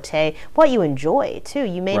 forte, what you enjoy too.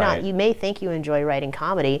 You may think you enjoy writing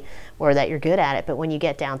comedy, or that you're good at it, but when you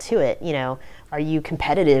get down to it, are you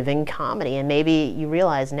competitive in comedy? And maybe you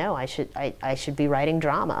realize, no, I should be writing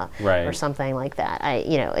drama, or something like that.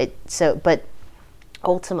 But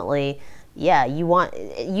ultimately, yeah,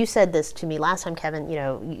 you said this to me last time, Kevin.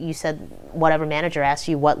 You said whatever manager asks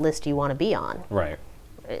you, what list do you want to be on? Right.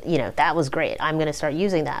 That was great. I'm going to start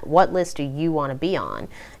using that. What list do you want to be on?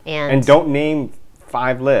 And don't name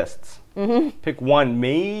 5 lists. Pick one,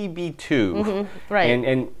 maybe 2. Right.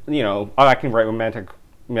 And I can write romantic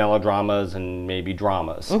melodramas and maybe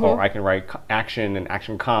dramas, or I can write action and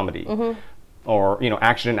action comedy, or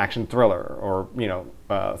action and action thriller, or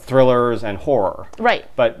thrillers and horror. Right.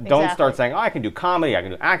 But don't start saying, I can do comedy, I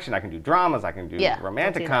can do action, I can do dramas, I can do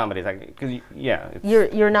romantic comedies. Because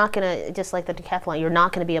you're not going to, just like the decathlon, you're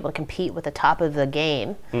not going to be able to compete with the top of the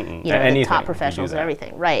game. The top professionals and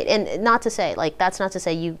everything. Right. And that's not to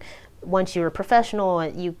say once you're a professional,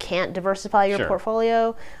 you can't diversify your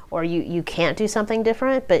portfolio, or you can't do something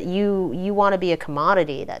different, but you want to be a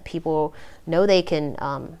commodity that people know they can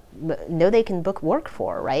book work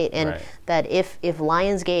for, right? And that if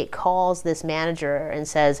Lionsgate calls this manager and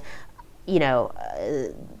says,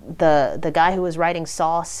 the guy who was writing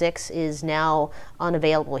Saw 6 is now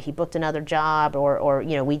unavailable. He booked another job, or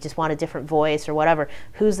we just want a different voice or whatever.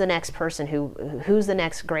 Who's the next person? Who's the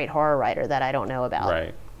next great horror writer that I don't know about?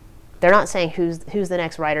 Right. They're not saying who's the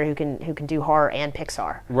next writer who can do horror and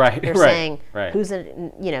Pixar. Right. They're saying who's the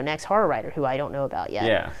next horror writer who I don't know about yet.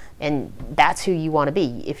 Yeah. And that's who you want to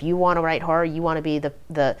be. If you want to write horror, you want to be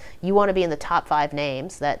you want to be in the top 5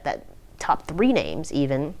 names, that top 3 names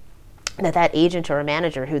even, that agent or a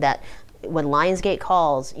manager who when Lionsgate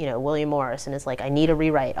calls, William Morris, and it's like, I need a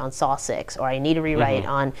rewrite on Saw 6, or I need a rewrite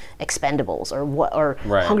on Expendables, or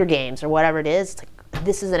Hunger Games, or whatever it is. It's like,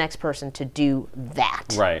 this is the next person to do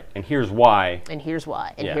that. Right, and here's why. And here's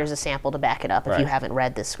a sample to back it up if you haven't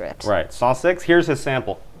read this script. Right, Saw 6, here's his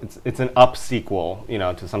sample. It's an Up sequel,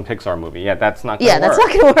 to some Pixar movie. Yeah, that's not going to work. Yeah, that's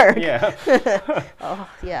not going to work. Yeah. Oh,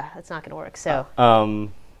 yeah, that's not going to work. So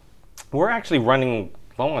we're actually running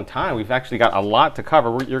low on time. We've actually got a lot to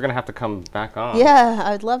cover. You're going to have to come back on. Yeah,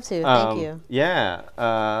 I'd love to. Thank you. Yeah.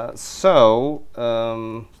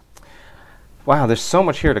 Wow, there's so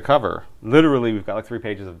much here to cover. Literally, we've got like 3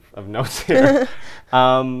 pages of notes here.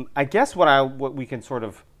 I guess what we can sort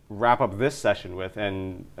of wrap up this session with,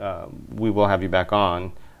 and we will have you back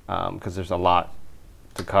on because there's a lot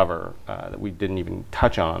to cover that we didn't even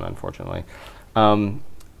touch on, unfortunately.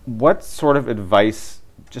 What sort of advice,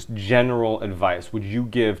 just general advice, would you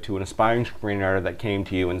give to an aspiring screenwriter that came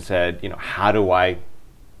to you and said, how do I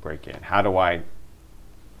break in? How do I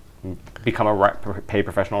become a paid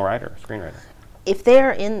professional writer, screenwriter? If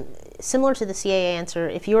they're similar to the CAA answer,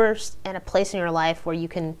 if you're at a place in your life where you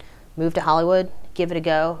can move to Hollywood, give it a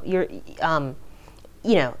go.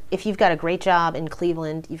 If you've got a great job in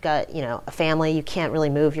Cleveland, you've got, a family, you can't really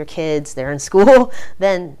move your kids, they're in school,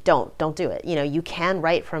 then don't do it. You can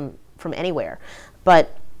write from anywhere.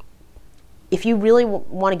 But if you really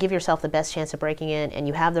want to give yourself the best chance of breaking in, and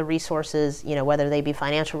you have the resources, whether they be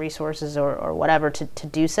financial resources or whatever to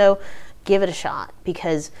do so, give it a shot.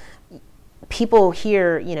 Because people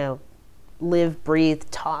here, live, breathe,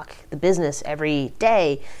 talk the business every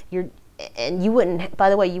day. And you wouldn't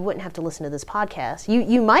have to listen to this podcast.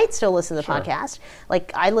 You might still listen to the podcast.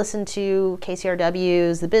 Like, I listen to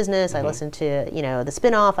KCRW's The Business. I listen to, the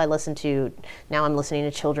spinoff. Now I'm listening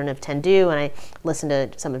to Children of Tendu, and I listen to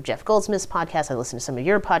some of Jeff Goldsmith's podcasts. I listen to some of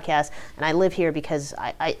your podcasts, and I live here because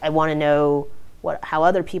I want to know how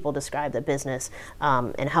other people describe the business,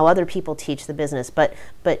 and how other people teach the business. But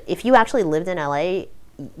if you actually lived in LA,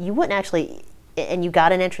 you wouldn't actually, and you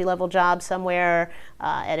got an entry-level job somewhere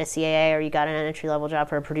at a CAA, or you got an entry-level job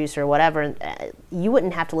for a producer or whatever, you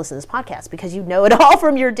wouldn't have to listen to this podcast because you know it all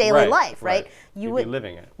from your daily life, right? You'd be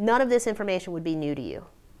living it. None of this information would be new to you.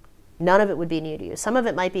 None of it would be new to you. Some of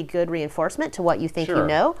it might be good reinforcement to what you think you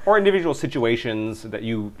know. Or individual situations that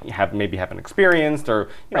you haven't experienced, or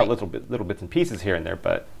little bits and pieces here and there.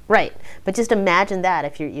 But but just imagine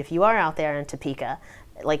that if you are out there in Topeka,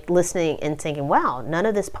 like listening and thinking, wow, none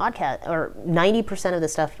of this podcast, or 90% of the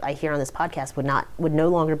stuff I hear on this podcast would no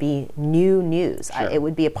longer be new news. It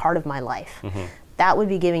would be a part of my life. That would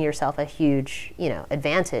be giving yourself a huge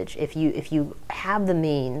advantage if you have the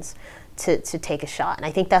means to take a shot. And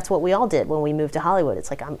I think that's what we all did when we moved to Hollywood.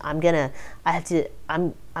 It's like,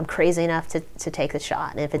 I'm crazy enough to take the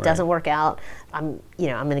shot. And if it doesn't work out, I'm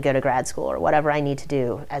going to go to grad school or whatever I need to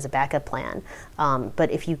do as a backup plan.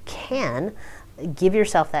 But if you can, give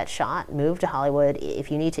yourself that shot, move to Hollywood.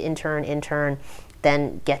 If you need to intern,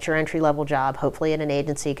 then get your entry-level job, hopefully at an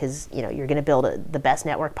agency, because you're going to build the best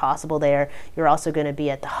network possible there. You're also going to be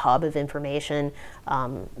at the hub of information.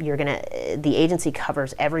 The agency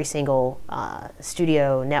covers every single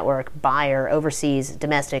studio, network, buyer, overseas,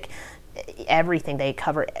 domestic, everything they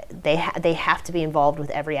cover. They have to be involved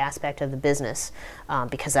with every aspect of the business,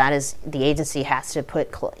 because that is, the agency has to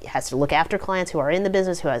look after clients who are in the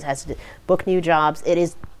business, who has to book new jobs.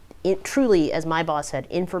 It truly, as my boss said,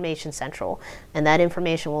 information central, and that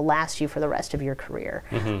information will last you for the rest of your career.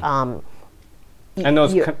 And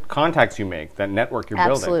those contacts you make, that network you're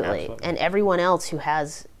building. Absolutely. And everyone else who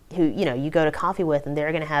you go to coffee with, and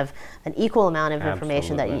they're going to have an equal amount of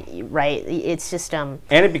information that it's just and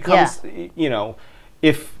it becomes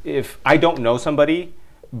if I don't know somebody,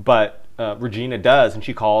 but Regina does, and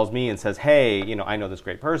she calls me and says, hey, I know this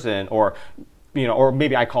great person, or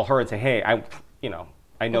maybe I call her and say, hey,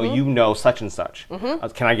 I know you know such and such.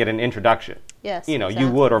 Can I get an introduction? Yes, exactly.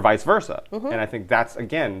 You would, or vice versa. And I think that's,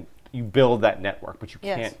 again, you build that network, but you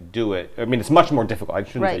can't do it. I mean, it's much more difficult. I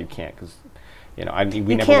shouldn't say you can't, because we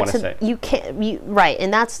never want to say. You can't,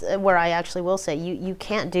 and that's where I actually will say, you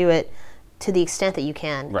can't do it to the extent that you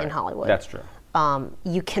can in Hollywood. That's true.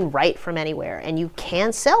 you can write from anywhere, and you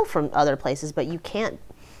can sell from other places, but you can't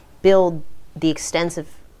build the extensive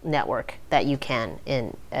network that you can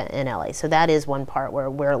in LA. So that is one part where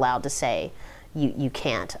we're allowed to say you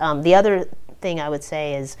can't. The other thing I would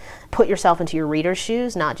say is put yourself into your reader's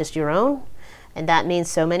shoes, not just your own, and that means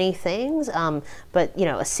so many things. But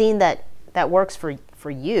a scene that works for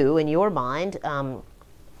you in your mind. I'm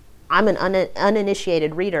an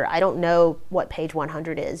uninitiated reader. I don't know what page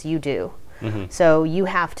 100 is. You do. Mm-hmm. So you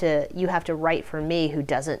have to write for me, who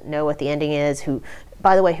doesn't know what the ending is, who,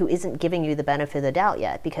 by the way, who isn't giving you the benefit of the doubt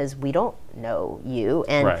yet, because we don't know you.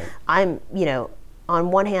 And right. I'm, on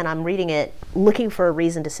one hand, I'm reading it looking for a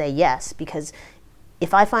reason to say yes, because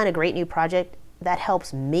if I find a great new project, that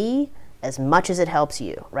helps me as much as it helps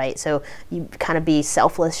you, right? So you kind of be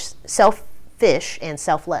selfish and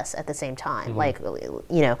selfless at the same time.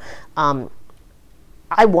 Mm-hmm.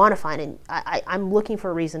 I want to find it. I'm looking for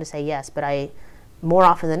a reason to say yes, but I, more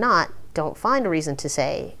often than not, don't find a reason to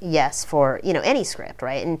say yes for any script,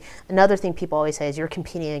 right? And another thing people always say is you're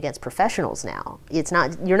competing against professionals now. It's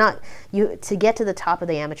not. You're not. You to get to the top of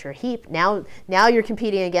the amateur heap. Now you're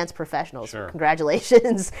competing against professionals. Sure.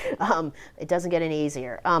 Congratulations. It doesn't get any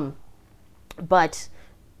easier. But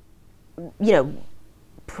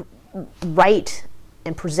write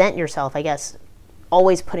and present yourself, I guess,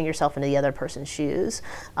 always putting yourself into the other person's shoes,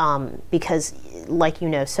 because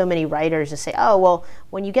so many writers just say, oh, well,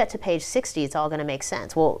 when you get to page 60, it's all going to make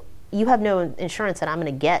sense. Well, you have no insurance that I'm going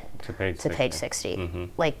to get to page 60. Mm-hmm.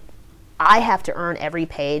 Like, I have to earn every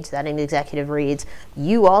page that an executive reads.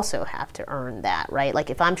 You also have to earn that, right? Like,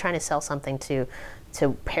 if I'm trying to sell something to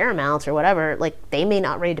Paramount or whatever, like, they may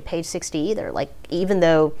not read to page 60 either. Like, even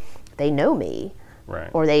though they know me, right.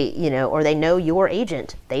 Or they know your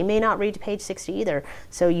agent, they may not read to page 60 either.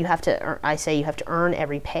 So you have to, I say you have to earn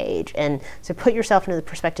every page. And so put yourself into the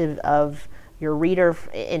perspective of your reader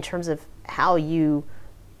in terms of how you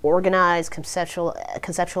organize,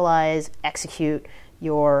 conceptualize, execute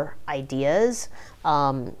your ideas.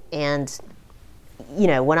 And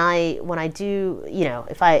when I do,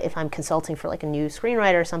 if I'm consulting for like a new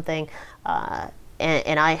screenwriter or something,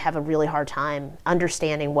 and I have a really hard time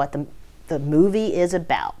understanding what the movie is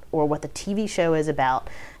about or what the TV show is about,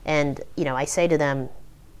 and I say to them,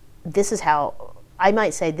 this is how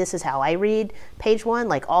I read page 1.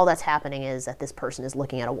 Like, all that's happening is that this person is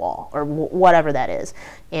looking at a wall or whatever that is,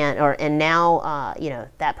 and now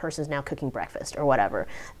that person's now cooking breakfast or whatever,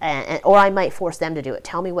 or I might force them to do it.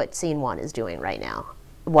 Tell me what scene 1 is doing right now.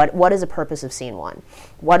 What is the purpose of scene 1?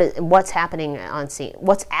 What's happening on scene?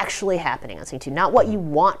 What's actually happening on scene 2? Not what you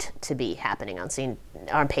want to be happening on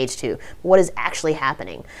page 2. What is actually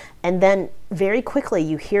happening? And then very quickly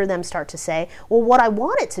you hear them start to say, "Well, what I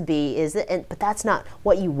want it to be is that," but that's not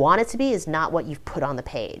what you want it to be. Is not what you've put on the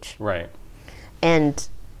page. Right. And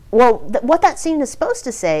what that scene is supposed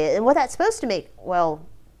to say, and what that's supposed to make, well,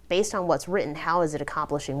 based on what's written, how is it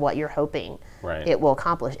accomplishing what you're hoping it will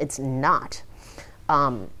accomplish? It's not.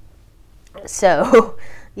 So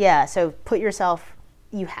put yourself,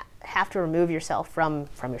 you have to remove yourself from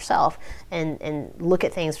yourself and look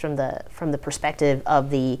at things from the perspective of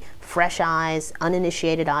the fresh eyes,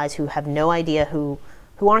 uninitiated eyes who have no idea, who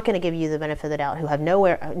aren't going to give you the benefit of the doubt, who have no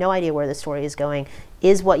idea where the story is going.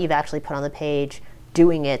 Is what you've actually put on the page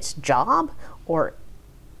doing its job, or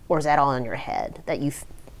is that all in your head that you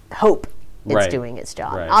hope it's doing its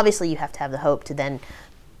job? Right. Obviously you have to have the hope to then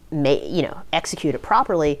execute it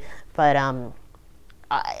properly, but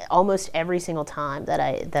almost every single time that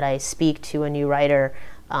I speak to a new writer,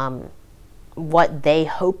 what they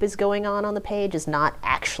hope is going on the page is not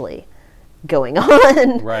actually going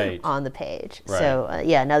on on the page. Right. So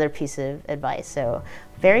another piece of advice. So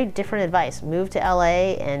very different advice. Move to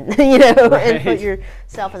LA and and put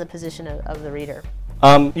yourself in the position of the reader.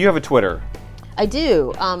 You have a Twitter. I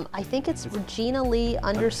do. I think it's Regina Lee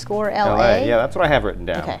 _LA. Yeah, that's what I have written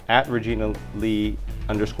down. Okay. At Regina Lee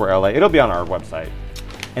 _LA. It'll be on our website.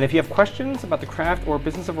 And if you have questions about the craft or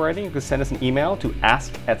business of writing, you can send us an email to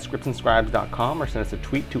ask@scriptsandscribes.com or send us a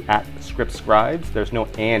tweet to @scriptscribes. There's no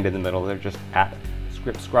and in the middle. They're just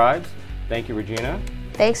 @scriptscribes. Thank you, Regina.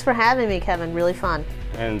 Thanks for having me, Kevin. Really fun.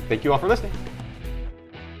 And thank you all for listening.